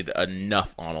educated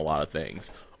enough on a lot of things.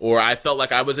 Or I felt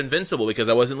like I was invincible because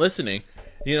I wasn't listening.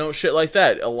 You know, shit like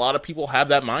that. A lot of people have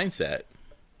that mindset.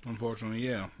 Unfortunately,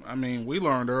 yeah. I mean, we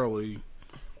learned early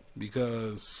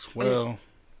because, well,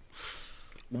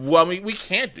 we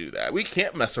can't do that. We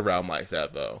can't mess around like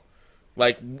that, though.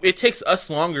 Like, it takes us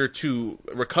longer to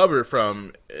recover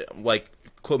from, like,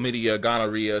 chlamydia,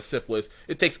 gonorrhea, syphilis.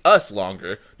 It takes us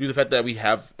longer due to the fact that we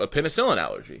have a penicillin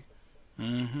allergy.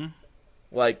 Mm-hmm.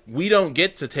 Like, we don't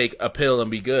get to take a pill and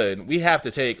be good. We have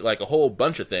to take, like, a whole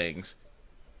bunch of things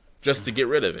just to get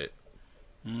rid of it.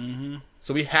 Mm-hmm.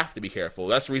 So we have to be careful.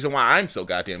 That's the reason why I'm so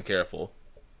goddamn careful.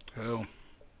 Hell.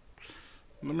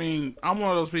 I mean, I'm one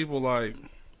of those people, like,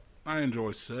 I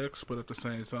enjoy sex, but at the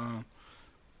same time,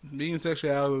 being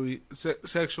sexually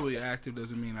active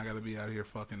doesn't mean I gotta be out here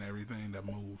fucking everything that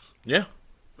moves. Yeah.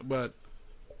 But,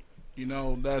 you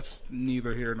know, that's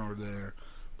neither here nor there.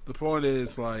 The point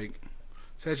is, like,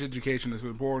 sex education is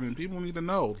important. People need to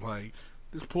know, like,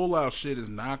 this pull-out shit is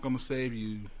not gonna save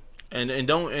you. And I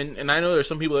know there's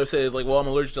some people that say, like, well, I'm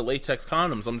allergic to latex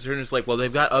condoms. I'm just like, well,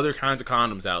 they've got other kinds of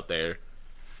condoms out there.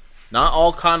 Not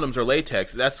all condoms are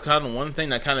latex. That's kind of one thing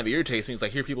that kind of irritates me. It's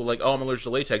like, hear people like, oh, I'm allergic to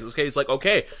latex. Okay, it's like,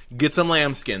 okay, get some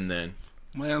lambskin then.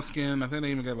 Lambskin, I think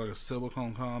they even got like a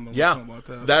silicone condom or something like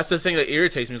that. That's the thing that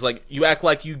irritates me. It's like, you act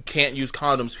like you can't use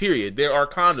condoms, period. There are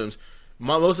condoms.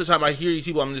 Most of the time I hear these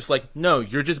people, I'm just like, no,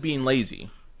 you're just being lazy.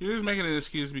 You're just making an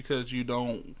excuse because you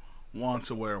don't want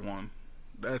to wear one.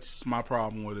 That's my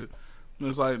problem with it.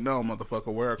 It's like, no,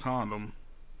 motherfucker, wear a condom.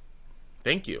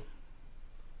 Thank you.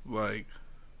 Like,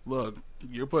 look,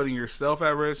 you're putting yourself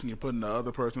at risk and you're putting the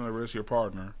other person at risk, your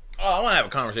partner. Oh, I want to have a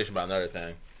conversation about another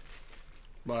thing.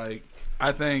 Like,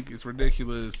 I think it's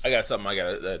ridiculous. I got something I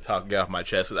got to get off my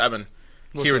chest because I've been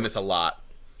hearing this a lot.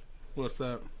 What's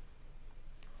that?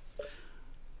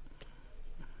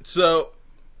 So,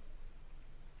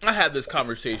 I had this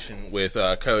conversation with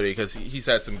Cody because he's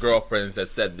had some girlfriends that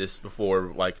said this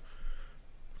before. Like,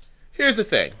 here's the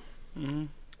thing: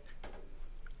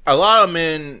 a lot of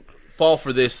men fall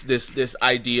for this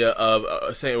idea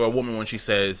of saying to a woman when she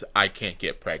says, "I can't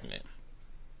get pregnant."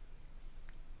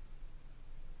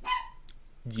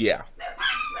 Yeah.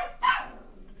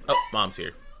 Oh, mom's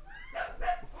here.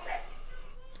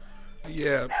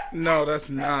 Yeah, no, that's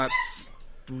not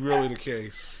really the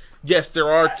case. Yes,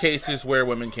 there are cases where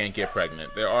women can't get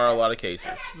pregnant. There are a lot of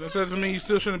cases. That doesn't mean you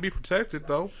still shouldn't be protected,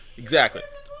 though. Exactly.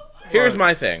 Here's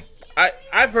my thing.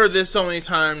 I've heard this so many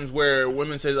times where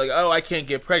women say, like, oh, I can't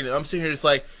get pregnant. I'm sitting here just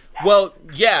like, well,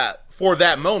 yeah, for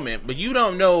that moment, but you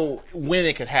don't know when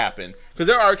it could happen. Because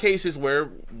there are cases where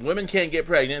women can't get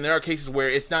pregnant, and there are cases where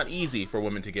it's not easy for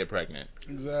women to get pregnant.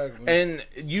 Exactly. And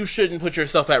you shouldn't put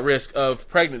yourself at risk of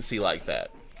pregnancy like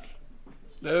that.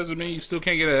 That doesn't mean you still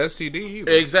can't get an STD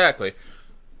either. Exactly.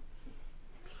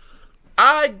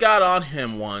 I got on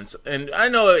him once, and I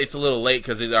know it's a little late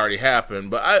because it already happened,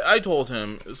 but I told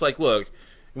him, it's like, look,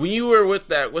 when you were with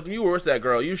that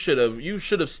girl, you should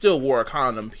have still wore a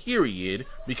condom, period,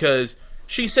 because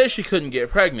she said she couldn't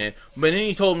get pregnant, but then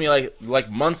he told me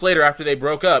like months later after they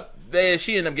broke up,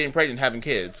 she ended up getting pregnant and having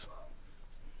kids.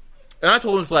 And I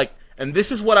told him, it's like, and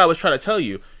this is what I was trying to tell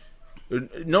you.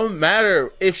 No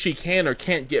matter if she can or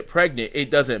can't get pregnant,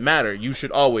 it doesn't matter. You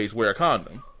should always wear a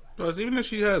condom. Because even if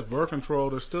she has birth control,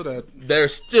 there's still that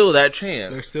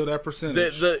chance. There's still that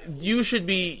percentage. You should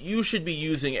be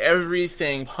using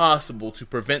everything possible to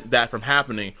prevent that from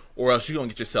happening, or else you're gonna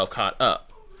get yourself caught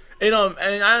up. And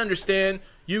I understand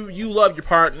you love your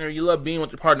partner, you love being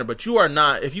with your partner, but if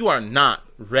you are not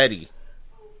ready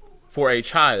for a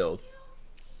child,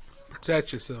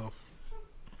 protect yourself.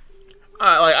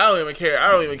 I don't even care.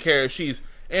 I don't even care if she's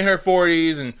in her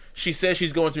 40s and she says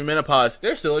she's going through menopause.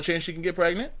 There's still a chance she can get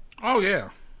pregnant. Oh, yeah.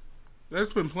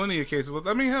 There's been plenty of cases.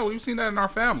 I mean, hell, we've seen that in our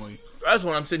family. That's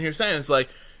what I'm sitting here saying. It's like,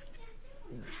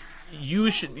 you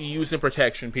should be using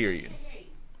protection, period.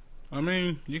 I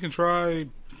mean, you can try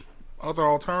other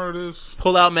alternatives.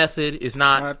 Pull-out method is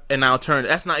not an alternative.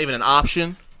 That's not even an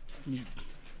option.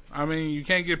 I mean, you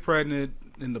can't get pregnant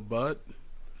in the butt.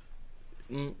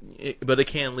 But it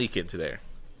can leak into there.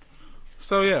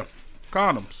 So, yeah.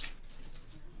 Condoms.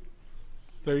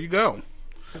 There you go.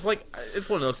 It's like, it's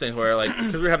one of those things where, like,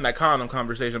 because we're having that condom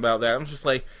conversation about that, I'm just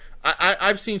like,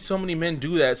 I've seen so many men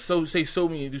do that, say so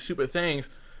many do stupid things.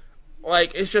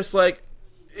 Like, it's just like,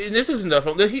 and this isn't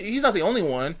he's not the only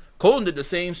one. Colton did the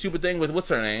same stupid thing with, what's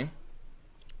her name?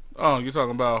 Oh, you're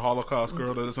talking about a Holocaust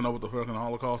girl that doesn't know what the fucking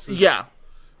Holocaust is? Yeah.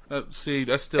 See,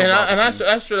 that's still... And I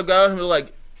should have got him to,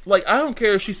 like, I don't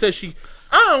care if she says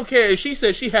I don't care if she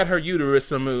said she had her uterus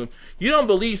removed. You don't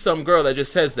believe some girl that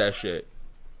just says that shit.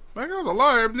 That girl's a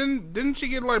liar. Didn't she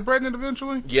get, like, pregnant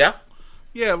eventually? Yeah.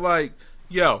 Yeah, like,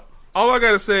 yo, all I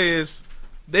gotta say is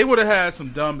they would have had some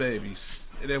dumb babies.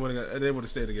 And they would have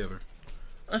stayed together.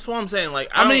 That's what I'm saying. Like,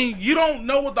 I mean, you don't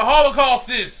know what the Holocaust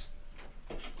is.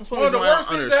 That's one of the worst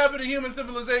things that happened to human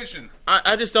civilization.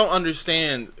 I just don't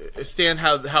understand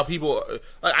how people,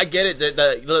 like, I get it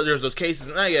that there's those cases,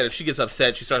 and I get it, if she gets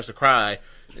upset, she starts to cry,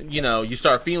 you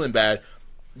start feeling bad,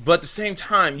 but at the same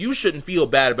time, you shouldn't feel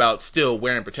bad about still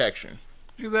wearing protection.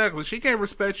 Exactly. She can't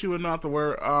respect you and not to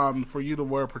wear for you to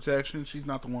wear protection. She's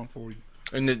not the one for you.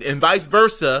 And vice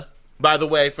versa, by the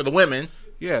way, for the women.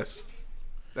 Yes.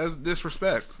 That's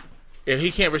disrespect. If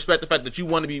he can't respect the fact that you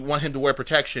want him to wear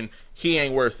protection, he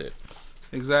ain't worth it.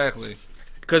 Exactly.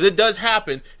 Because it does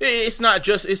happen. It's not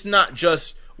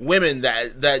just women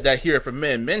that hear it from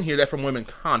men. Men hear that from women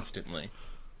constantly.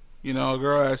 A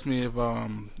girl asked me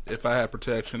if I had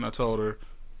protection. I told her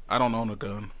I don't own a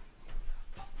gun.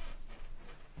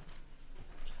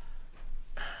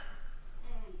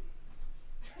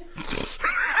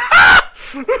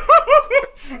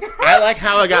 I like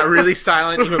how I got really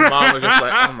silent. Even Mom was just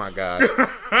like, "Oh my god."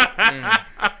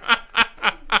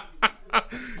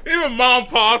 Even Mom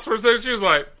paused for a second. She was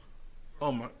like,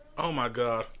 "Oh my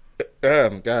god."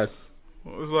 God.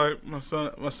 It was like my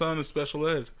son is special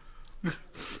ed.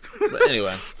 But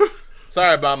anyway,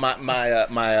 sorry about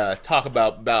my talk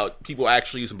about people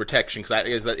actually using protection,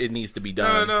 because it needs to be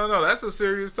done. No, that's a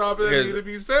serious topic that needs to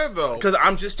be said, though. Because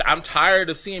I'm tired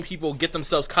of seeing people get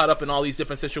themselves caught up in all these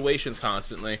different situations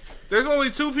constantly. There's only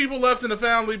 2 people left in the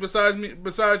family besides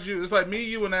you. It's like me,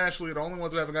 you, and Ashley are the only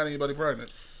ones that haven't got anybody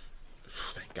pregnant.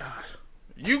 Thank God.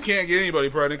 You can't get anybody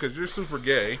pregnant because you're super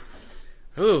gay.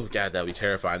 Ooh, God, that'd be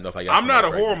terrifying though if I got. I'm not a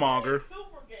pregnant. whoremonger.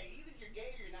 Super gay. Either you're gay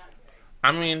or you're not gay.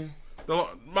 I mean,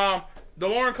 Mom,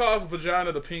 DeLorean calls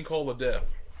vagina the pink hole of death.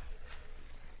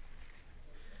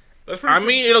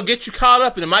 It'll get you caught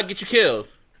up and it might get you killed.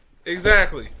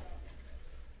 Exactly.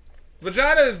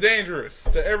 Vagina is dangerous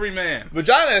to every man.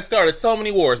 Vagina has started so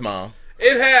many wars, Mom.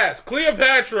 It has.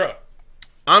 Cleopatra.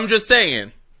 I'm just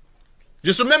saying.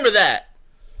 Just remember that.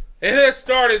 It has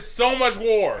started so much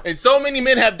war. And so many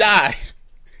men have died.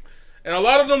 And a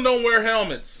lot of them don't wear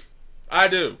helmets. I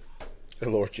do.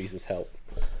 Lord Jesus, help.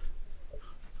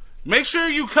 Make sure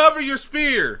you cover your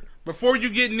spear before you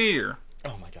get near.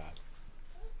 Oh, my God.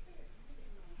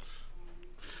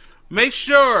 Make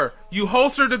sure you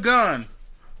holster the gun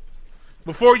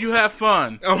before you have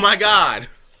fun. Oh, my God.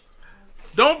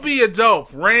 Don't be a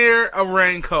dope. Wear a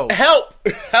raincoat. Help.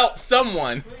 Help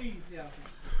someone.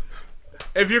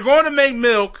 If you're going to make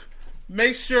milk,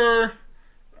 make sure...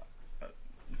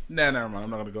 Nah, never mind. I'm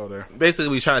not going to go there. Basically,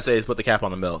 what he's trying to say is put the cap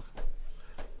on the milk.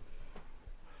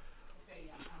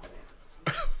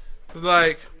 It's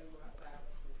like...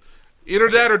 Either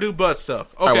that or do butt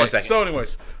stuff. Okay, right, 1 second. so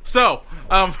anyways. So,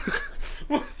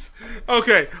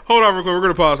 okay, hold on real quick. We're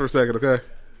going to pause for a second, okay?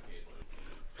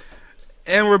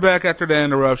 And we're back after the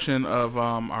interruption of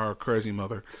our crazy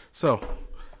mother. So,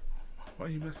 why are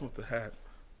you messing with the hat?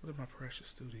 What did my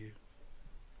precious do to you?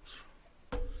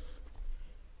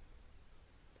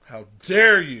 How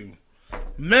dare you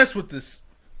mess with this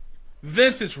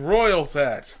vintage Royals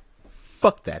hat?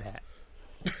 Fuck that hat.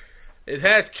 It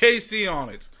has KC on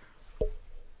it.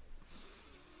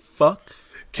 Fuck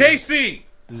KC!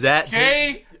 that.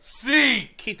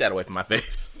 KC! Keep that away from my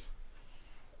face.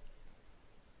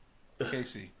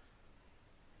 KC.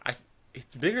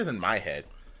 It's bigger than my head.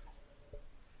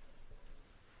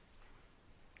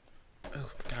 Oh,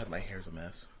 God, my hair's a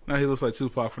mess. Now he looks like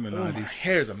Tupac from the Oh, my 90s.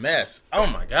 hair's a mess. Oh,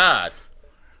 my God.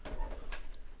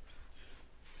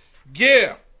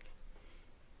 Yeah!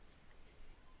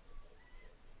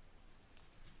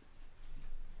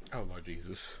 Oh, Lord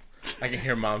Jesus. I can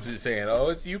hear Mom just saying, oh,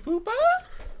 it's you, Poopa?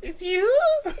 It's you?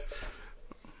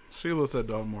 She looks at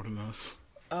dog more than us.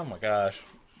 Oh, my gosh.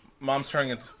 Mom's turning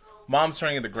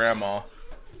into grandma.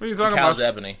 What are you talking Cal's about?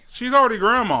 Ebony. She's already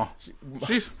grandma.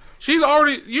 She's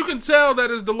already... You can tell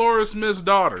that is Dolores Smith's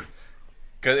daughter.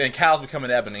 And Cal's becoming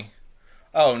Ebony.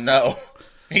 Oh, no.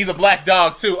 He's a black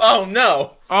dog, too. Oh,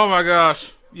 no. Oh, my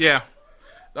gosh. Yeah.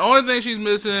 The only thing she's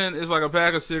missing is like a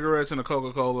pack of cigarettes and a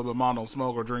Coca-Cola, but Mom don't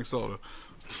smoke or drink soda.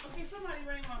 Okay, somebody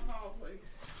ring my phone,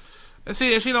 please. And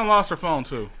see, and she done lost her phone,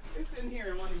 too. It's in here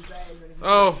in one of these bags.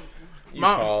 Oh,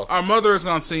 call. our mother is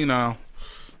gone senile.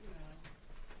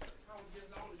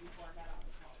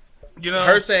 You know,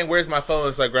 Her saying, where's my phone?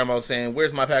 It's like grandma saying,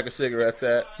 where's my pack of cigarettes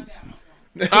at?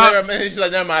 She's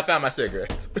like, never mind, I found my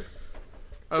cigarettes.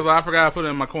 I was like, I forgot I put it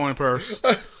in my coin purse.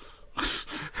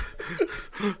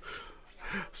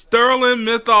 Sterling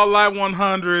Mythol Light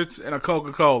 100s and a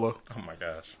Coca-Cola. Oh, my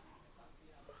gosh.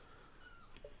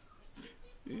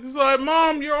 He's like,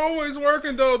 Mom, you're always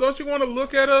working, though. Don't you want to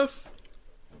look at us?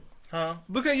 Huh?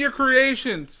 Look at your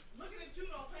creations. Looking at you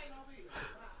don't pay no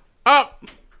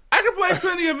bills. I can play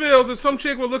plenty of bills if some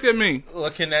chick would look at me.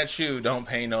 Looking at you, don't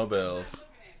pay no bills.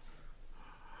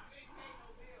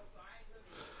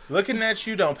 Looking at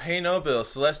you, don't pay no bills.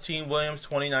 Celestine Williams,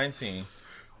 2019.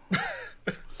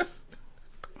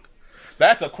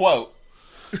 That's a quote.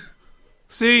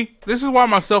 See, this is why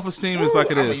my self-esteem is like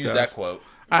it I'm is, gonna use guys. that quote.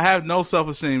 I have no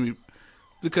self-esteem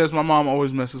because my mom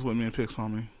always messes with me and picks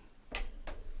on me.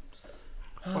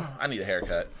 I need a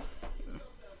haircut.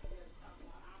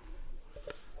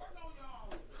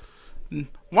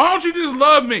 Why don't you just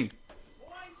love me?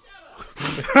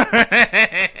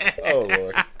 Oh,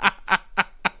 Lord.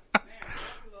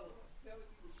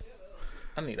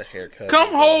 I need a haircut.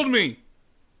 Come hold me.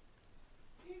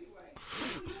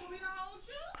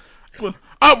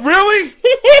 Really?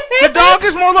 The dog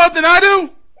gets more love than I do?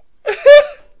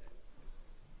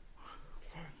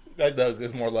 That dog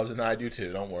gets more love than I do,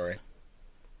 too. Don't worry.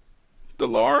 The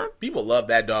Lord? People love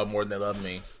that dog more than they love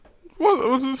me. What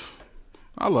was this?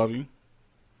 I love you.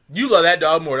 You love that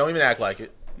dog more. Don't even act like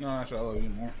it. No, actually, I love you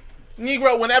more.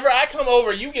 Negro, whenever I come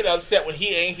over, you get upset when he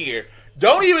ain't here.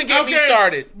 Don't even get me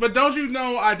started. But don't you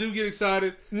know I do get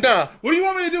excited? Nah. What do you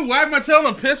want me to do? Wag my tail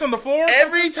and piss on the floor?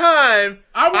 Every time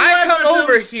I would I wag my come tail-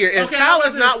 over here and Okay, Kyle how about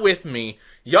is not this? with me,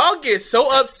 y'all get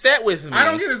so upset with me. I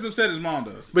don't get as upset as Mom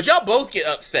does. But y'all both get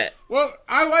upset. Well,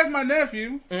 I like my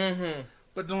nephew. Mm-hmm.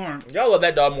 But darn. Y'all love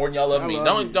that dog more than y'all love me.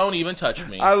 love you. Don't even touch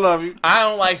me. I love you. I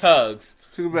don't like hugs.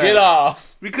 Too bad. Get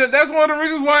off. Because that's one of the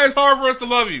reasons why it's hard for us to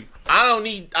love you. I don't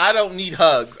need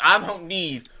hugs. I don't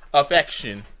need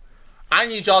affection. I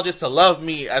need y'all just to love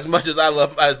me as much as I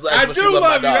love as I much do as you love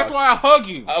my you. dog. That's why I hug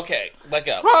you. Okay, let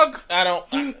go. Hug. I don't.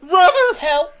 Brother.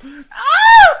 Help.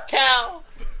 Ah, Cal.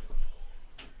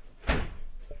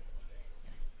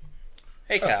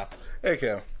 Hey, Cal. Hey,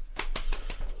 Cal.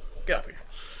 Get up here.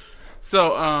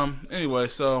 So, anyway,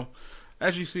 so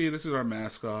as you see, this is our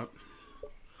mascot.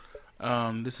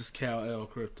 This is Kal-El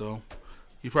Crypto.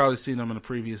 You've probably seen him in the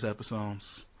previous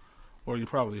episodes, or you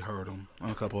probably heard him on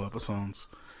a couple episodes.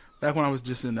 Back when I was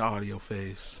just in the audio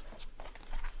phase.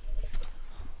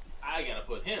 I gotta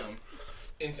put him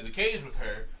into the cage with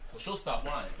her so she'll stop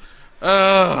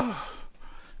whining.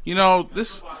 You know,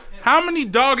 this. How many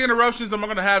dog interruptions am I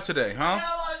gonna have today, huh?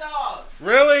 Hell of a dog.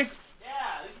 Really?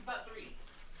 Yeah, this is not 3.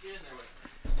 Get in there with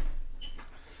me.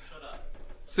 Shut up.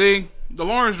 See, the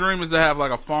Lawrence dream is to have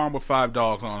like a farm with 5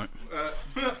 dogs on it.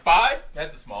 5?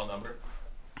 That's a small number.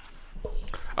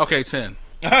 Okay, 10.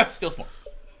 Still small.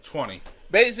 20.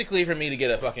 Basically, for me to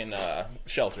get a fucking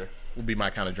shelter would be my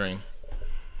kind of dream.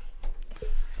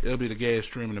 It'll be the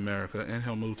gayest dream in America, and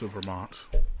he'll move to Vermont.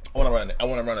 I want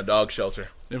to run a dog shelter.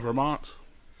 In Vermont?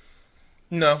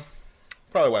 No,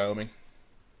 probably Wyoming.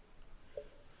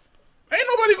 Ain't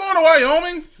nobody going to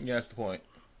Wyoming. Yeah, that's the point.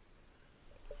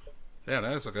 Yeah,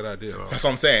 that's a good idea, though. That's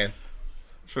what I'm saying.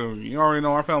 So, you already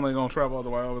know our family ain't going to travel all the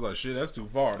way over. Like, shit, that's too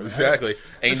far. Man. Exactly.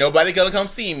 Ain't nobody gonna come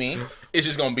see me. It's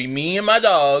just gonna be me and my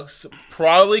dogs.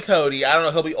 Probably Cody. I don't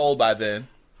know. He'll be old by then.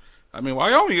 I mean,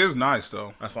 Wyoming is nice,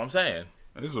 though. That's what I'm saying.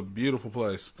 This is a beautiful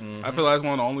place. I feel like it's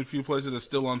one of the only few places that's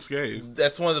still unscathed.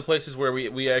 That's one of the places where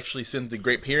we actually sent the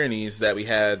Great Pyrenees that we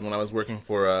had when I was working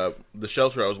for the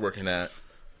shelter I was working at.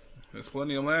 There's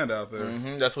plenty of land out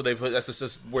there. That's what they put. That's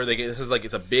just where they get. It's like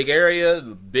it's a big area,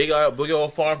 big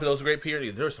old farm for those Great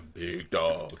Pyrenees. There's some big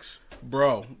dogs.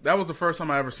 Bro, that was the first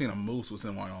time I ever seen a moose was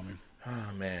in Wyoming.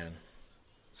 Oh man.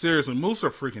 Seriously, moose are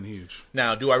freaking huge.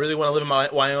 Now, do I really want to live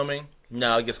in Wyoming?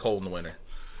 No, it gets cold in the winter.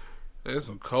 There's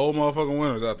some cold motherfucking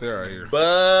winters out there, I hear.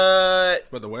 But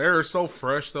the air is so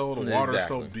fresh, though. The water is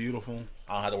so Exactly. beautiful.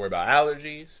 I don't have to worry about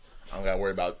allergies. I don't got to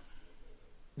worry about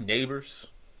neighbors.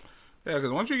 Yeah,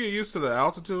 because once you get used to the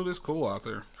altitude, it's cool out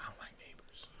there. I don't like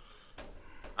neighbors.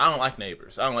 I don't like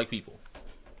neighbors. I don't like people.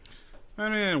 I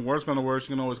mean, worst come to worst,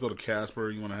 you can always go to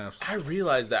Casper. You want to have... I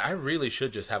realize that I really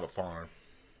should just have a farm.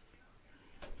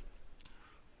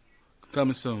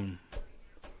 Coming soon.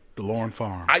 The Lorne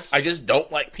Farms. I just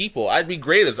don't like people. I'd be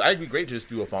great to just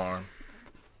do a farm.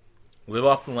 Live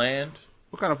off the land.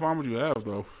 What kind of farm would you have,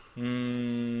 though?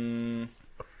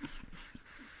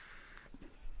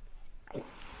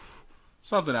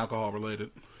 Something alcohol related.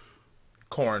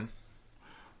 Corn.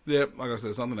 Yep, like I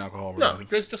said, something alcohol No,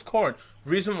 related. just corn.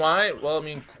 Reason why? Well, I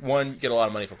mean, one, you get a lot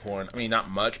of money for corn. I mean, not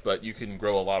much, but you can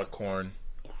grow a lot of corn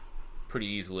pretty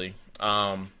easily.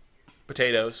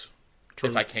 Potatoes,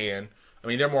 if I can. I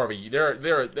mean, they're more of a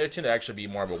they tend to actually be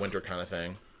more of a winter kind of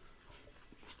thing.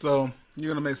 So,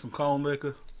 you're going to make some corn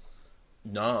liquor?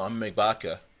 No, I'm gonna make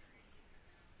vodka.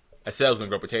 I said I was gonna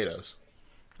grow potatoes.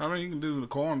 I mean, you can do the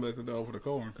corn liquor, though, for the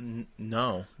corn.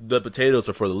 No, the potatoes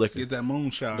are for the liquor. Get that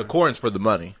moonshine. The corn's for the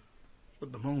money.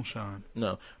 With the moonshine.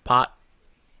 No, pot.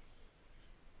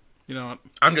 You know what?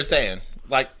 I'm just saying,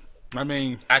 like, I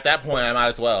mean, at that point, I might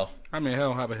as well.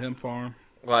 hell, have a hemp farm.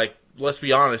 Like, let's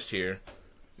be honest here.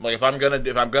 Like, if I'm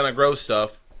gonna grow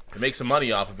stuff to make some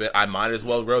money off of it, I might as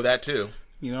well grow that too.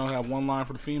 You know, have one line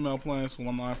for the female plants,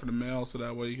 one line for the male, so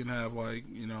that way you can have, like,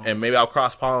 you know... And maybe I'll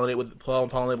cross-pollinate with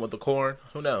the corn.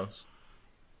 Who knows?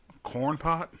 Corn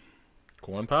pot?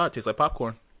 Corn pot tastes like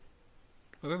popcorn.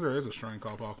 I think there is a strain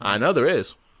called popcorn. I know there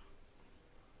is.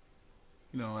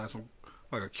 You know, it has some,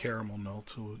 like a caramel note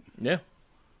to it. Yeah.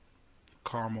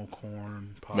 Caramel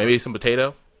corn pot. Maybe some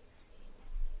potato.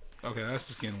 Okay, that's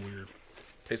just getting weird.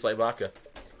 Tastes like vodka.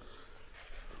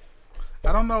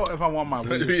 I don't know if I want my weed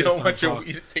to You taste don't like want your vodka.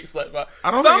 weed to taste like vodka.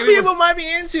 I don't Some think anyone- people might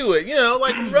be into it. You know,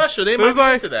 like in Russia, they might It's be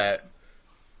like- into that.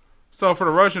 So, for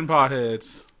the Russian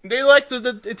potheads, They like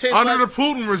it tastes under like the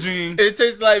Putin regime, it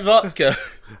tastes like vodka.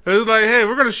 it's like, hey,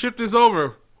 we're going to ship this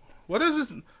over. What is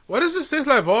this? What does this taste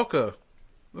like vodka?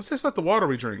 It tastes like the water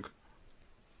we drink.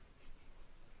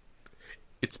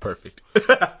 It's perfect.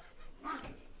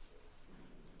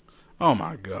 Oh,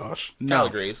 my gosh. Cal No.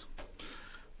 agrees.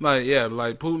 Like, yeah,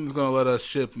 like Putin's going to let us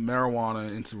ship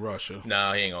marijuana into Russia.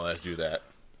 No, he ain't gonna let us do that.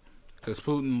 Because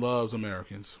Putin loves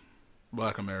Americans.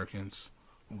 Black Americans.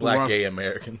 Black run- gay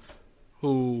Americans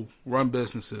Who run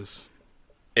businesses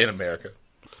in America.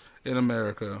 in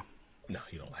America. No,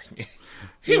 he don't like me.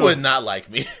 He would not like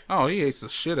me. Oh, he hates the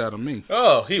shit out of me.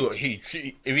 Oh, he would. If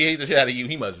he hates the shit out of you,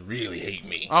 he must really hate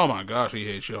me. Oh, my gosh, he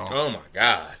hates y'all. Oh my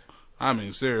god. I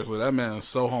mean, seriously, that man is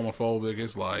so homophobic.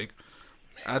 It's like,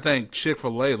 I think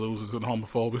Chick-fil-A loses in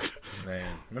homophobic. Man,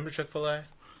 remember Chick-fil-A?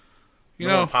 You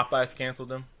Remember know, when Popeyes canceled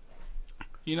them?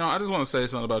 I just want to say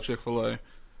something about Chick-fil-A.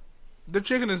 The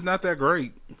chicken is not that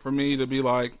great for me to be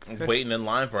like, I was waiting in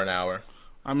line for an hour.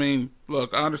 I mean,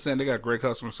 look, I understand they got great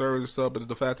customer service and stuff, but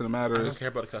the fact of the matter I don't is, care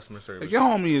about the customer service. if your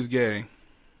homie is gay,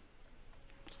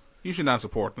 you should not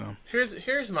support them.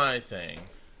 Here's my thing.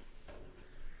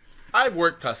 I've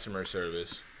worked customer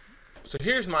service, so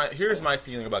here's my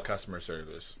feeling about customer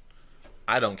service.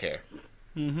 I don't care.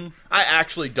 Mm-hmm. I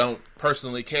actually don't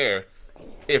personally care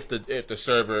if the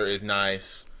server is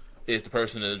nice, if the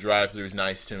person in the drive-thru is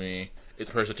nice to me, if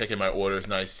the person taking my order is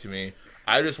nice to me.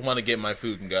 I just want to get my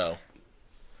food and go.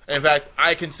 In fact,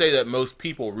 I can say that most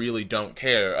people really don't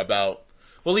care about.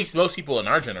 Well, at least most people in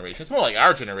our generation. It's more like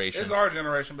our generation. It's our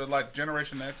generation, but like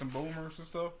Generation X and Boomers and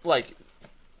stuff. Like,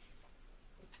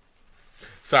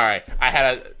 sorry, I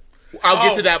had a. I'll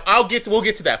get to that. We'll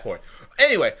get to that point.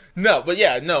 Anyway, no, but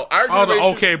yeah, no. Our Oh, generation. the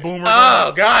OK Boomer.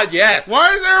 Oh God, yes.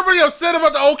 Why is everybody upset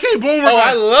about the OK Boomer? Oh,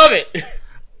 I love it.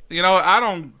 You know, I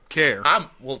don't care. I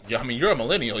mean, you're a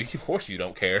millennial. Of course, you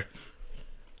don't care.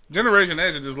 Generation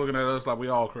X is just looking at us like we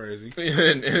all crazy.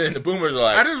 And the boomers are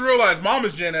like, I just realized Mom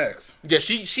is Gen X. yeah,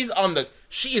 she's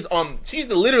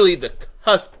literally the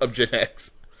cusp of Gen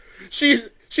X. She's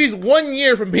 1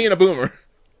 year from being a boomer.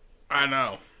 I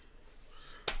know.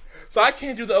 So I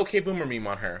can't do the OK Boomer meme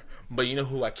on her. But you know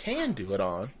who I can do it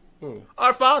on? Who?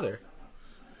 Our father.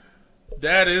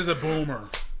 That is a boomer.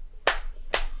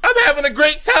 I'm having a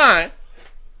great time.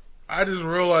 I just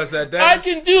realized that. I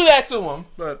can do that to him.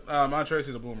 But Aunt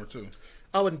Tracy's a boomer too.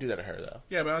 I wouldn't do that to her though.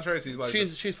 Yeah, but Aunt Tracy's like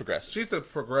She's progressive. she's the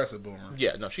progressive boomer.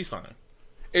 Yeah, no, she's fine.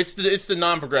 It's the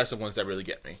non-progressive ones that really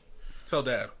get me. So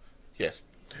Dad. Yes.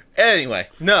 Anyway,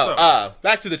 no.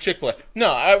 Back to the Chick-fil-A.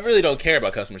 No, I really don't care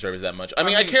about customer service that much. I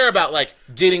mean, I care about like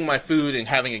getting my food and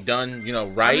having it done,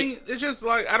 right. I mean, it's just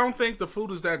like I don't think the food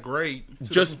is that great.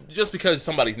 Just because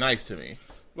somebody's nice to me.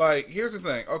 Like, here's the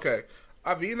thing. Okay,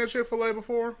 I've eaten at Chick-fil-A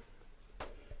before,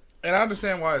 and I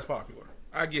understand why it's popular.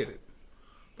 I get it.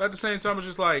 But at the same time, it's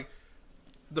just like,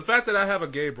 the fact that I have a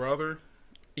gay brother.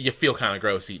 You feel kind of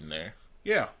gross eating there.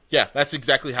 Yeah. Yeah, that's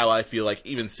exactly how I feel like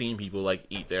even seeing people like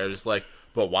eat there. Just like,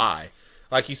 but why?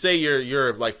 Like you say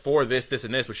you're like for this,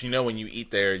 and this, but when you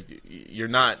eat there, you're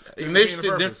not. And and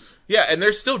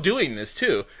they're still doing this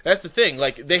too. That's the thing.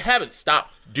 Like they haven't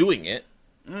stopped doing it.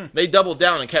 They doubled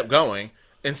down and kept going.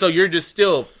 And so you're just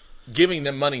still giving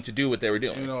them money to do what they were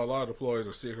doing. A lot of employees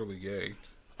are secretly gay.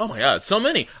 Oh my God, so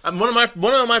many. One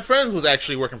of my friends was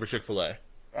actually working for Chick-fil-A.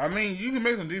 I mean, you can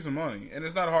make some decent money, and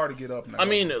it's not hard to get up now. I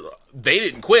mean, they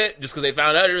didn't quit just because they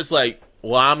found out. It was like,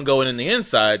 well, I'm going in the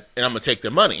inside, and I'm gonna take their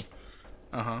money.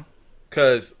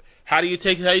 Because how do you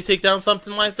take down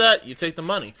something like that? You take the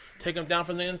money, take them down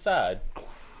from the inside.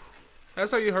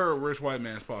 That's how you hurt a rich white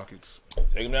man's pockets.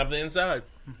 Take them down from the inside.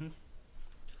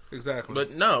 Exactly.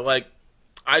 But no, like,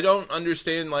 I don't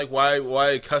understand like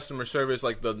why customer service,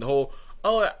 like the whole,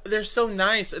 oh, they're so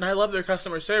nice and I love their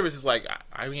customer service. It's like,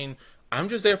 I mean, I'm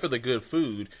just there for the good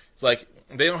food. It's like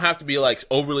they don't have to be like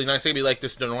overly nice. They can be like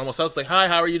this, their normal self. It's like, hi,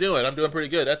 how are you doing? I'm doing pretty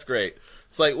good. That's great.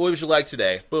 It's like, what would you like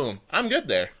today? Boom, I'm good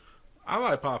there. I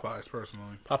like Popeyes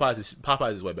personally.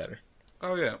 Popeyes is way better.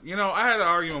 Oh yeah, I had an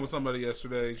argument with somebody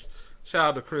yesterday. Shout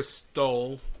out to Chris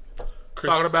Stoll.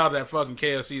 Talking about that fucking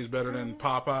KFC is better than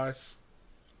Popeyes.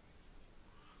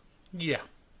 Yeah.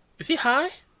 Is he high?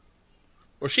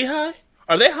 Or she high?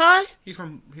 Are they high? He's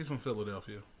from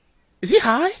Philadelphia. Is he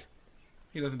high?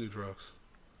 He doesn't do drugs.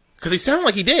 Because he sounded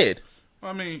like he did.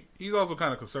 I mean, he's also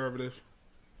kind of conservative.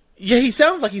 Yeah, he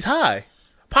sounds like he's high.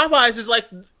 Popeyes is like...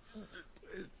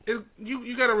 You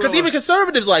gotta realize... Because even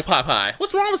conservatives like Popeye.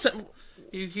 What's wrong with him?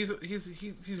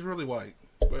 He's really white.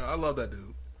 But I love that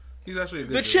dude. He's actually a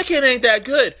good The dude. Chicken ain't that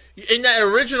good. And that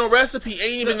original recipe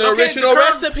ain't even the original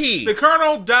recipe. The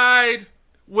Colonel died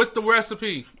with the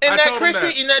recipe. And that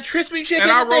crispy chicken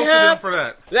and I that they roasted have, him for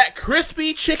that. That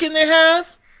crispy chicken they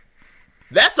have,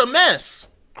 that's a mess.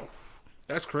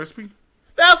 That's crispy?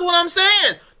 That's what I'm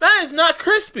saying. That is not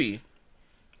crispy.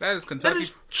 That is Kentucky. That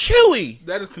is chewy.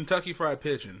 That is Kentucky Fried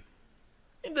Pigeon.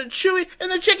 And the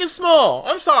chicken's small.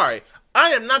 I'm sorry.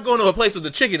 I am not going to a place where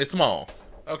the chicken is small.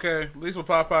 Okay, at least with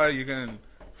Popeye, you can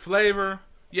flavor.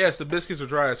 Yes, the biscuits are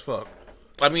dry as fuck.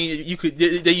 I mean,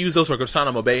 they use those for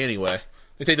Guantanamo Bay anyway.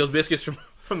 They take those biscuits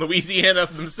from Louisiana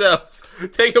themselves,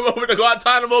 take them over to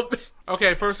Guantanamo Bay.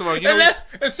 Okay, first of all,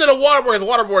 instead of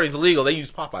waterboarding is illegal. They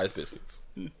use Popeye's biscuits.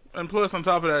 And plus, on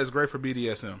top of that, it's great for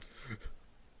BDSM.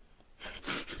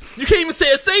 You can't even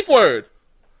say a safe word.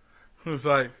 It's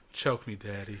like, choke me,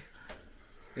 daddy.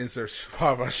 Insert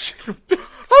Popeye's chicken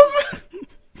biscuits. Oh man.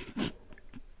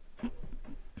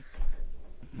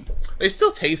 They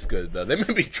still taste good, though. They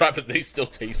may be dry, but they still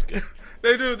taste good.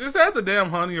 They do. Just add the damn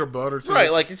honey or butter to Right,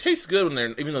 it. like it tastes good when they're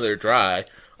even though they're dry.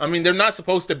 I mean, they're not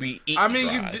supposed to be eaten. I mean,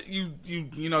 dry.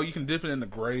 you know, you can dip it in the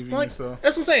gravy Like, and stuff.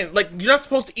 that's what I'm saying. Like, you're not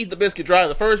supposed to eat the biscuit dry in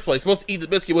the first place. You're supposed to eat the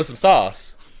biscuit with some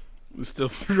sauce. It's still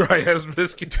dry ass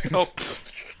biscuits.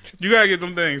 You gotta get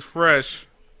them things fresh.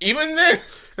 Even then,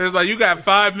 It's like you got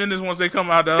 5 minutes once they come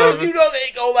out the because oven. you know they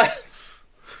ain't gonna last.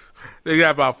 They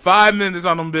got about 5 minutes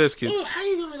on them biscuits. Ooh, how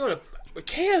you gonna go to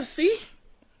KFC?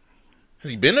 Has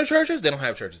he been to churches? They don't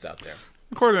have churches out there.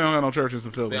 Of course, they don't got no churches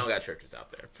in Philly. They don't got churches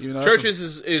out there. You know, churches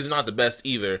is not the best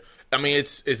either. I mean,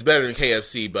 it's better than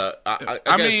KFC, but I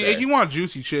I mean, if you want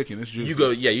juicy chicken, it's juicy. you go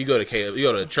to KFC, you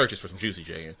go to churches for some juicy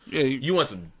chicken. Yeah, You want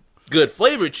some good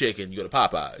flavored chicken, you go to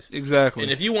Popeyes. exactly.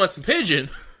 And if you want some pigeon,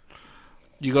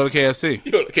 you go to KFC.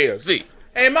 you go to KFC.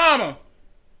 Hey, Mama,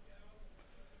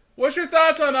 what's your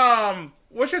thoughts on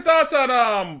what's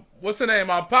the name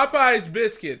on Popeye's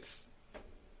biscuits?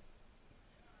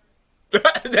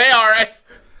 They all right.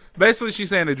 Basically, she's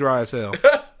saying they dry as hell.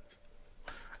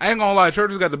 I ain't gonna lie,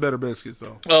 Church's got the better biscuits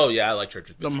though. Oh yeah, I like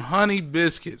Church's Them biscuits. honey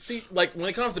biscuits. See, like when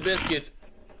it comes to biscuits,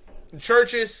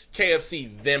 Church's, KFC,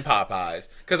 then Popeyes.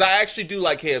 Because I actually do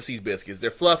like KFC's biscuits.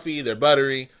 They're fluffy, they're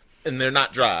buttery, and they're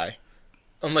not dry.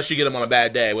 Unless you get them on a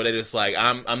bad day where they're just like,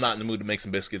 I'm not in the mood to make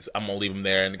some biscuits. I'm gonna leave them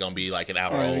there, and they're gonna be like an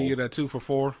hour All right, old. you get that 2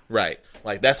 for $4. Right.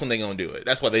 Like, that's when they're going to do it.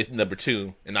 That's why they number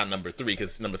 2 and not number 3,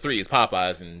 because number 3 is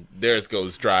Popeyes, and theirs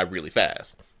goes dry really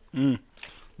fast.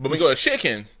 But we go to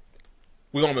chicken,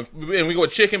 we go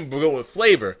with chicken, we go with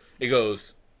flavor. It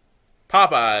goes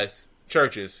Popeyes,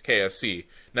 Church's, KFC.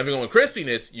 Now, if you're going with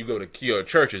crispiness, you go to your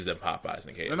Church's, then Popeyes,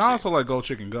 and KFC. And I also like Go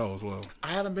Chicken Go as well. I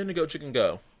haven't been to Go Chicken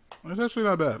Go. It's actually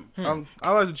not bad.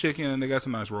 I like the chicken, and they got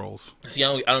some nice rolls. See,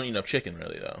 I don't eat enough chicken,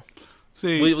 really, though.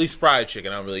 See, Well, at least fried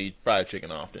chicken. I don't really eat fried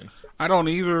chicken often. I don't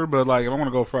either, but like if I want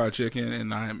to go fried chicken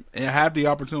and I have the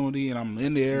opportunity and I'm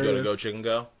in the You area, go to Go Chicken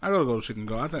Go? I go to Go Chicken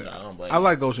Go. I think I don't blame I you.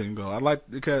 like Go Chicken Go. I like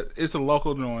because it's a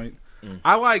local joint.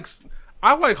 I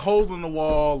like hole in the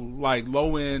wall like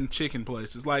low end chicken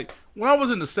places. Like when I was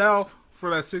in the South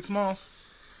for that 6 months,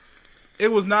 it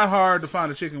was not hard to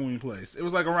find a chicken wing place. It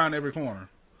was like around every corner.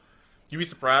 You'd be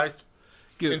surprised.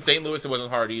 Get In St. Louis, it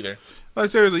wasn't hard either. like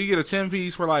seriously, you get a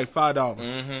 10-piece for like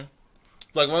 $5.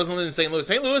 Like, when I was living in St.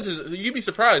 Louis you'd be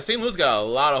surprised. St. Louis got a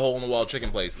lot of hole-in-the-wall chicken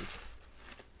places.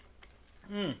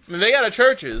 I mean, they got a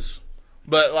Church's,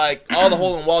 but, like, all the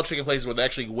hole-in-the-wall chicken places were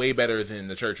actually way better than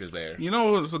the Church's there. You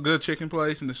know what's a good chicken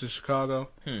place, and this is Chicago?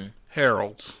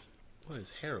 Harold's. What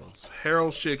is Harold's?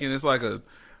 Harold's Chicken is like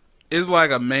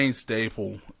a main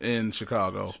staple in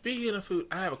Chicago. Speaking of food,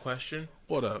 I have a question.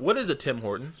 What up? What is a Tim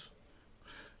Hortons?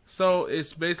 So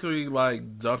it's basically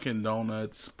like Dunkin'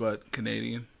 Donuts, but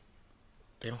Canadian.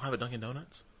 They don't have a Dunkin'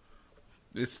 Donuts?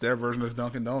 It's their version of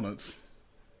Dunkin' Donuts.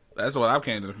 That's what I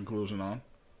came to the conclusion on.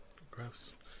 Gross.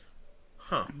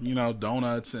 Huh. You know,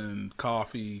 donuts and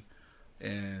coffee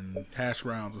and hash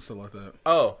browns and stuff like that.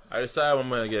 Oh, I decided I'm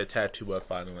going to get a tattoo of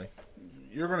finally.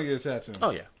 You're gonna get a tattoo.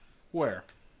 Oh, yeah. Where?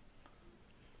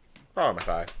 Oh, my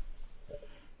thigh.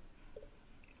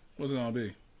 What's it gonna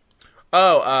be?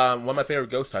 Oh, one of my favorite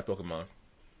ghost type Pokemon.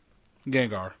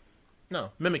 Gengar.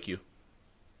 No, Mimikyu.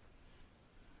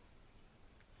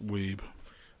 Weeb.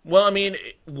 Well, I mean,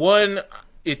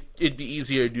 it'd be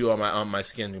easier to do on my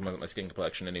skin, my skin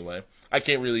complexion anyway. I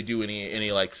can't really do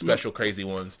any like special crazy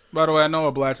ones. By the way, I know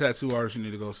a black tattoo artist you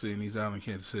need to go see, and he's out in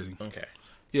Kansas City. Okay.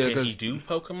 Yeah, Can he because do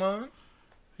Pokemon?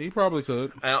 he probably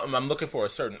could. I'm looking for a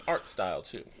certain art style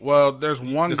too. Well, there's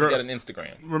one This girl. has got an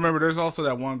Instagram. Remember, there's also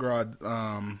that one girl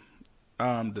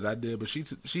that I did, but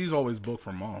she's always booked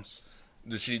for months.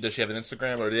 Does she have an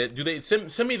Instagram, or do they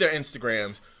send me their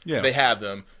Instagrams? Yeah. If they have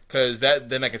them, because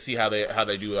then I can see how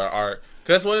they do our art.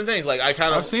 Because that's one of the things. Like I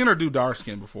kind I've of seen her do dark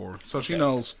skin before, so she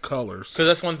knows colors. because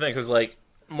that's one thing. Because like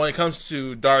when it comes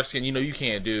to dark skin, you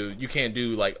can't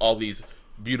do like all these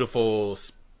beautiful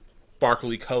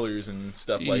sparkly colors and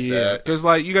stuff like Yeah, that. because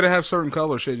like you got to have certain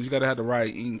color shades. You got to have the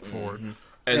right ink for it.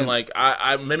 And like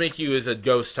I Mimikyu is a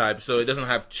ghost type, so it doesn't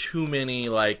have too many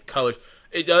like colors.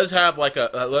 It does have like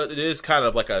it is kind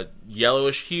of like a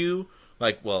yellowish hue,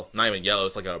 like well, not even yellow.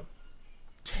 It's like a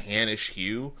tannish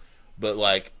hue, but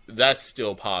like that's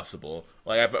still possible.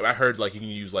 Like I heard like you can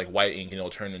use like white ink and it'll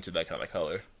turn into that kind of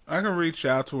color. I can reach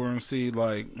out to her and see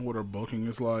like what her booking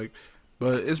is like,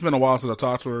 but it's been a while since I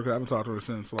talked to her. 'Cause I haven't talked to her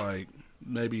since like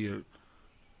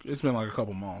it's been like a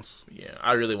couple months. Yeah,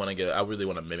 I really want to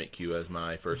Mimikyu as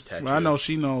my first tattoo. But I know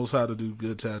she knows how to do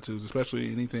good tattoos,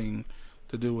 especially anything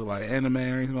to do with like anime or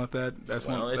anything like that. That's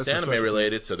Well, one. it's that's her anime specialty.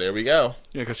 related, so there we go.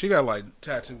 Yeah, because she got like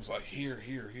tattoos like here.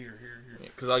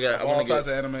 Because I All want to types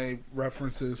get of anime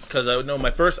references. because I want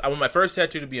my first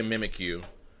tattoo to be a Mimikyu.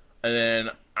 And then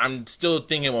I'm still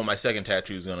thinking what my second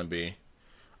tattoo is going to be.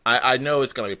 I know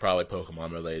it's going to be probably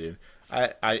Pokemon related.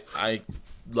 I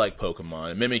like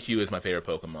Pokemon. Mimikyu is my favorite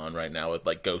Pokemon right now with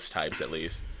like ghost types at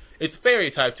least. It's fairy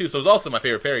type too, so it's also my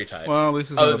favorite fairy type. Well, at least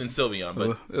it's other not than Sylveon,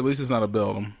 but at least it's not a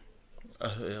Beldum.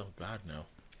 Oh God, no.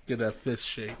 Get that fist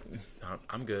shake.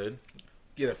 I'm good.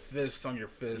 Get a fist on your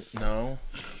fist. No,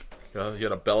 you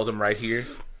got a Beldum right here.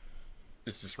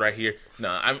 It's just right here.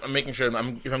 No, I'm making sure. If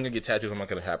I'm gonna get tattoos, I'm not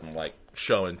gonna have them like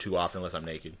showing too often unless I'm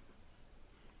naked.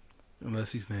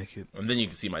 Unless he's naked. And then you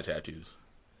can see my tattoos.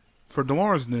 For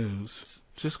DeLawrence News,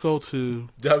 just go to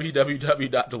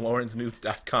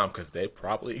www.delawrencenudes.com because they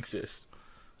probably exist.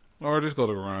 Or just go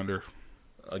to Grindr.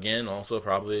 Again, also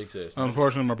probably exist.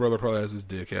 Unfortunately, my brother probably has his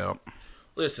dick out.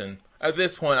 Listen, at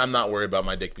this point, I'm not worried about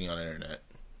my dick being on the internet.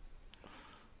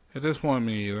 At this point,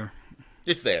 me either.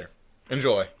 It's there.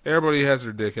 Enjoy. Everybody has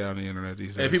their dick out on the internet these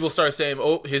days. And if people start saying,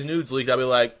 oh, his nudes leaked, I'll be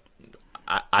like,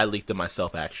 I leaked them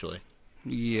myself, actually.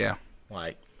 Yeah.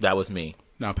 Like, that was me.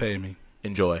 Now pay me.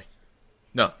 Enjoy.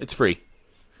 No, it's free.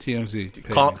 TMZ.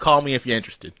 Call me if you're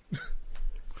interested.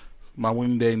 My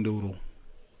Wingday Doodle.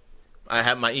 I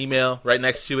have my email right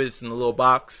next to it. It's in the little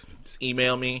box. Just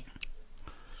email me.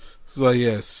 So,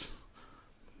 yes.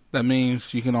 That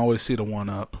means you can always see the one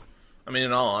up. I mean,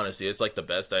 in all honesty, it's like the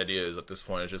best idea is at this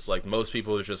point. It's just like most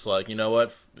people are just like, you know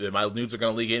what? If my nudes are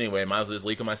going to leak anyway, I might as well just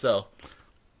leak them myself.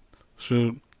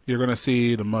 Shoot. You're going to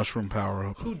see the mushroom power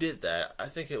up. Who did that? I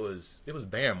think it was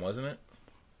Bam, wasn't it?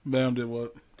 Bam did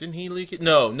what? Didn't he leak it?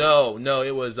 No.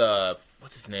 It was,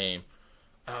 what's his name?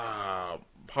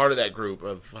 Part of that group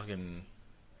of fucking...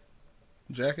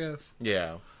 Jackass?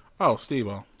 Yeah. Oh,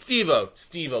 Steve-O.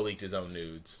 Steve-O leaked his own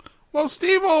nudes. Well,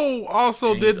 Steve-O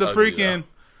also did the ugly, freaking...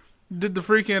 Did the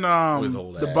freaking, With his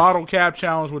old the ass. bottle cap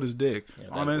challenge with his dick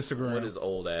on That- Instagram. With his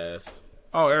old ass.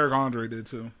 Oh, Eric Andre did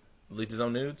too. Leaked his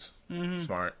own nudes? Mm-hmm.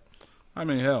 Smart. I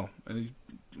mean, hell. And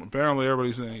apparently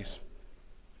everybody's saying he's...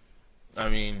 I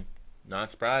mean,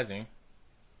 not surprising.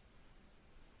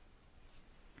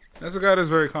 That's a guy that's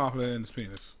very confident in his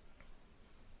penis.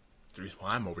 That's the reason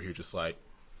why I'm over here just like,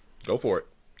 go for it.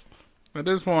 At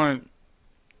this point,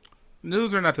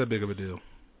 nudes are not that big of a deal.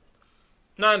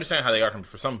 No, I understand how they are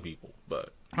for some people, but...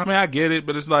 I mean, I get it,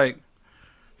 but it's like...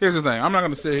 Here's the thing. I'm not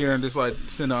going to sit here and just, like,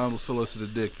 send an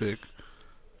unsolicited dick pic.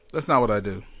 That's not what I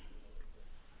do.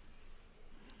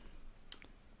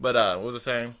 But, what was I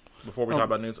saying before we talk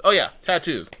about nudes? Oh, yeah,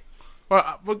 tattoos.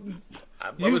 Well,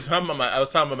 I was talking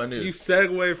about my nudes. you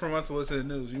segue from unsolicited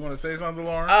news. You want to say something,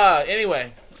 Lauren?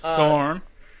 Anyway. Go on.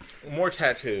 More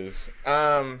tattoos.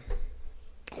 Want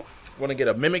to get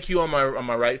a Mimikyu on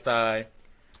my right thigh.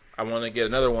 I want to get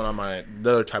another one on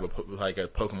another type of like a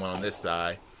Pokemon on this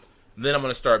thigh. And then I'm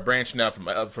going to start branching out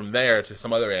from there to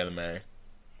some other anime.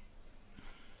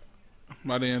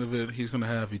 By the end of it, he's going to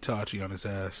have Itachi on his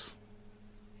ass.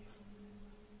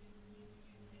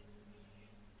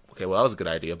 Okay, well that was a good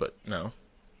idea, but no,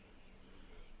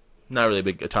 not really a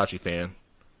big Itachi fan.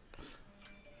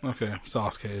 Okay,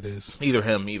 Sasuke it is. Either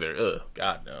him, either. Ugh,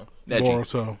 God no.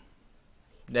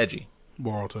 Neji.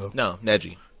 Boruto. No,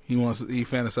 Neji. He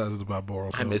fantasizes about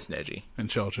Boruto. I miss Neji. And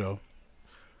Chocho.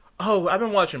 Oh, I've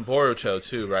been watching Boruto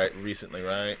too, recently,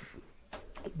 right?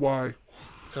 Why?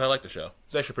 Because I like the show.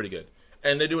 It's actually pretty good.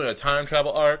 And they're doing a time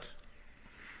travel arc.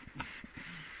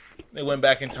 They went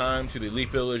back in time to the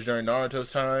Leaf Village during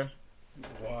Naruto's time.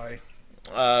 Why?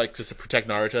 Just to protect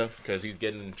Naruto, because he's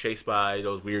getting chased by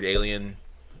those weird alien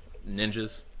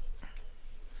ninjas.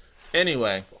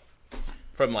 Anyway,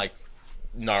 from like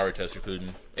Naruto Shippuden.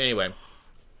 Anyway,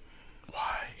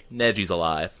 Why? Neji's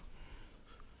alive,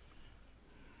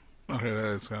 Okay,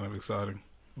 that's kind of exciting.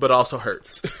 but also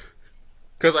hurts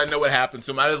because I know what happens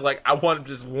to him. I want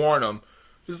to just warn him,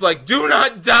 just like, do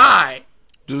not die.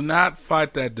 Do not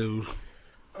fight that dude.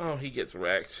 Oh, he gets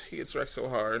wrecked. He gets wrecked so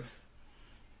hard.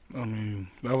 I mean,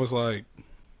 it was like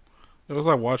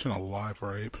watching a live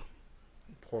rape.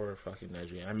 Poor fucking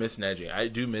Neji. I miss Neji. I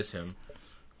do miss him.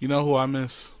 You know who I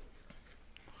miss?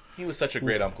 He was such a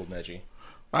great Uncle Neji.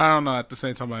 I don't know. At the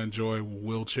same time, I enjoy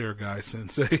Wheelchair Guy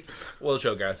Sensei.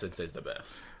 Wheelchair Guy Sensei's the best.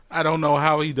 I don't know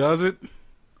how he does it.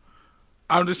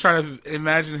 I'm just trying to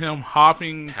imagine him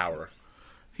hopping. Power.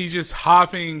 He's just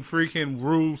hopping freaking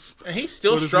roofs. And he's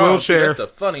still with his strong. wheelchair. That's the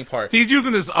funny part. He's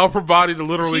using his upper body to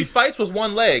literally. He fights with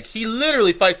one leg. He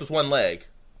literally fights with one leg.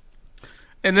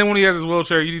 And then when he has his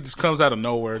wheelchair, he just comes out of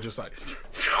nowhere, just like,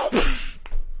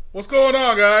 what's going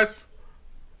on, guys?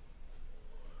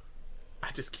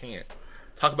 I just can't.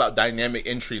 Talk about dynamic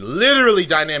entry. Literally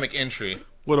dynamic entry.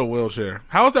 With a wheelchair.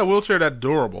 How is that wheelchair that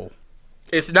durable?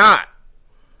 It's not.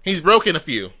 He's broken a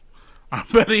few. I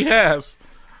bet he has.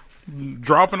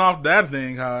 Dropping off that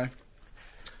thing high.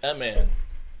 That man.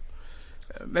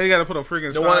 They got to put a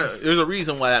freaking There's a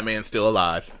reason why that man's still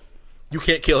alive. You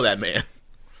can't kill that man.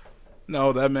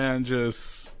 No, that man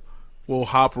just will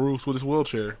hop roofs with his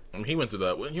wheelchair. I mean, he went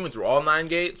through all 9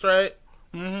 gates, right?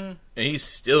 Mm-hmm. And he's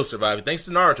still surviving. Thanks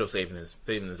to Naruto saving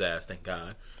his ass, thank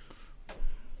God.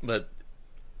 But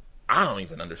I don't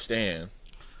even understand.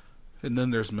 And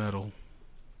then there's Metal.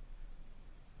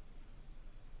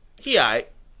 He aight.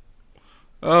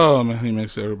 Oh, man, he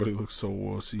makes everybody look so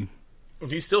wussy.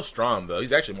 He's still strong, though.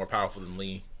 He's actually more powerful than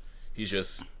Lee. He's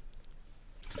just...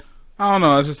 I don't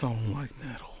know. I just don't like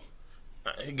Metal.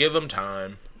 Give them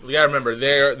time. We gotta remember,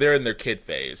 they're in their kid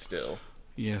phase still.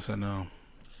 Yes, I know.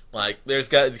 Like,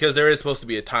 because there is supposed to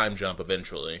be a time jump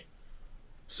eventually.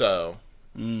 So,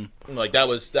 like, that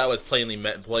was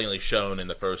plainly shown in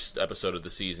the first episode of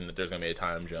the season that there's gonna be a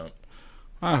time jump.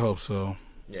 I hope so.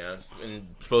 Yeah, and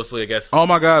supposedly, I guess... Oh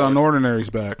my God, Unordinary's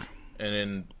back. And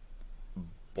then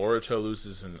Boruto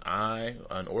loses an eye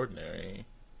on Ordinary.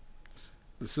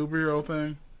 The superhero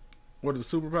thing? What are the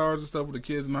superpowers and stuff with the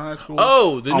kids in high school?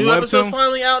 Oh, the new episode's Webtoon?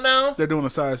 finally out now? They're doing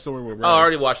a side story with Ray. Oh, I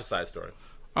already watched the side story.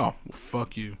 Oh, well,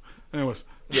 fuck you. Anyways.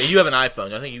 Yeah, you have an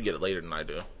iPhone. I think you get it later than I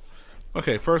do.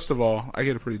 Okay, first of all, I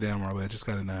get it pretty damn early. I just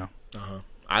got it now.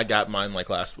 I got mine like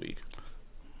last week.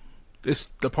 It's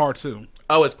the part 2.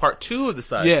 Oh, it's part 2 of the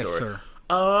side Yes, story. sir.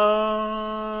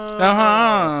 Oh.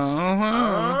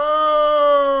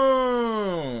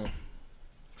 Oh.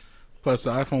 Plus,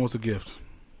 the iPhone was a gift.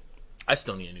 I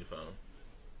still need a new phone.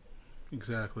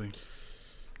 Exactly.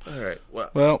 All right.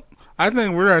 Well, I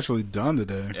think we're actually done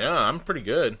today. Yeah, I'm pretty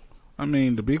good. I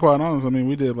mean, to be quite honest,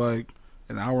 we did like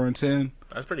an hour and 10.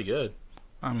 That's pretty good.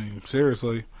 I mean,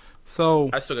 seriously. So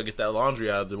I still gotta get that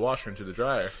laundry out of the washer into the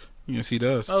dryer. yes, he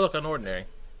does. Oh, look, Unordinary.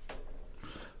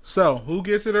 So who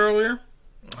gets it earlier?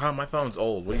 Oh, my phone's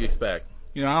old. What do you expect?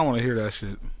 I don't want to hear that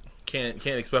shit. Can't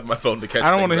expect my phone to catch.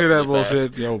 I don't want to hear that really bullshit.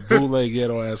 fast. Yo, bootleg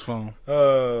ghetto ass phone.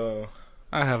 Oh.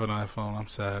 I have an iPhone. I'm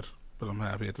sad, but I'm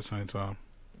happy at the same time.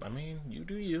 I mean, you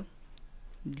do you.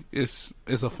 It's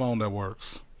a phone that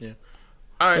works. Yeah.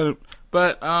 All right.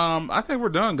 But I think we're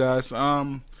done, guys.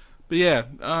 But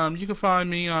yeah, you can find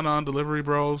me on Delivery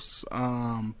Bros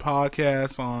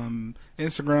podcast on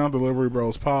Instagram, Delivery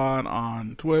Bros Pod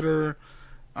on Twitter,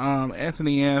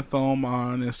 Anthony Anthem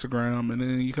on Instagram, and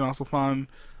then you can also find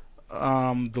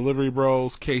Delivery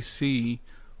Bros KC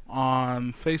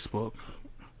on Facebook.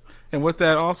 And with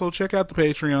that, also check out the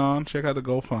Patreon, check out the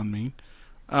GoFundMe.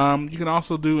 You can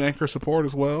also do Anchor support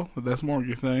as well, if that's more of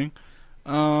your thing.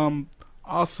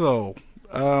 Also,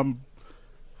 we're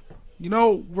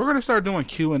going to start doing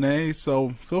Q&A,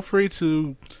 so feel free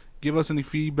to give us any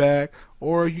feedback,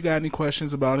 or if you got any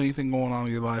questions about anything going on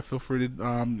in your life, feel free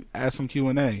to ask some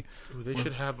Q&A. Ooh, they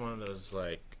should have one of those,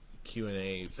 like,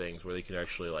 Q&A things where they can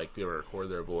actually, like, be able to record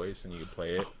their voice and you can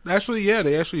play it. Actually, yeah,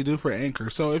 they actually do for Anchor.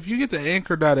 So if you get the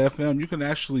Anchor.fm, you can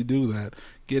actually do that.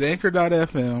 Get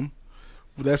Anchor.fm.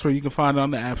 That's where you can find it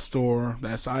on the App Store.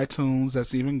 That's iTunes.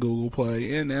 That's even Google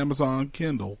Play and Amazon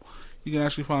Kindle. You can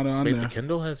actually find it on there. The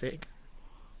Kindle has Anchor?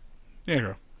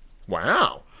 Anchor.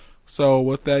 Wow. So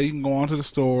with that, you can go onto the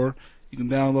store. You can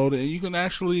download it, and you can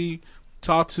actually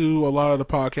talk to a lot of the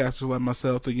podcasters like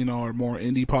myself that are more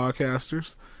indie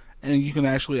podcasters, and you can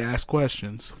actually ask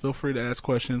questions. Feel free to ask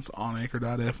questions on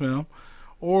Anchor.fm,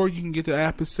 or you can get the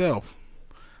app itself.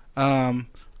 I'm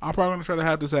probably going to try to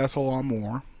have this asshole on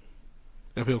more,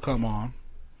 if he'll come on.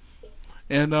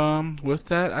 And with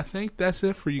that, I think that's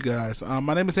it for you guys.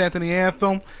 My name is Anthony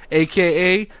Anthem,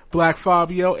 a.k.a. Black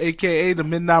Fabio, a.k.a. The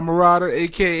Midnight Marauder,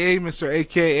 a.k.a. Mr.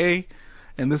 A.k.a.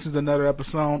 And this is another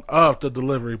episode of The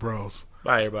Delivery Bros.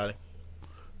 Bye, everybody.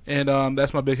 And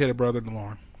that's my big-headed brother,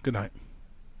 DeLorne. Good night.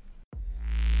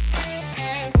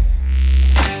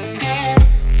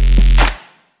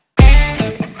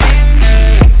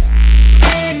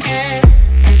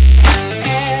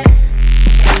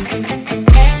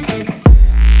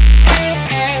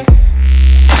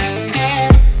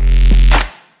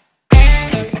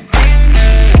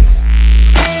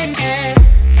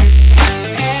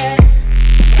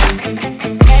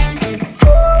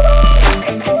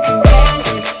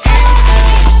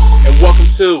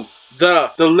 To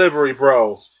the Delivery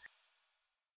Bros.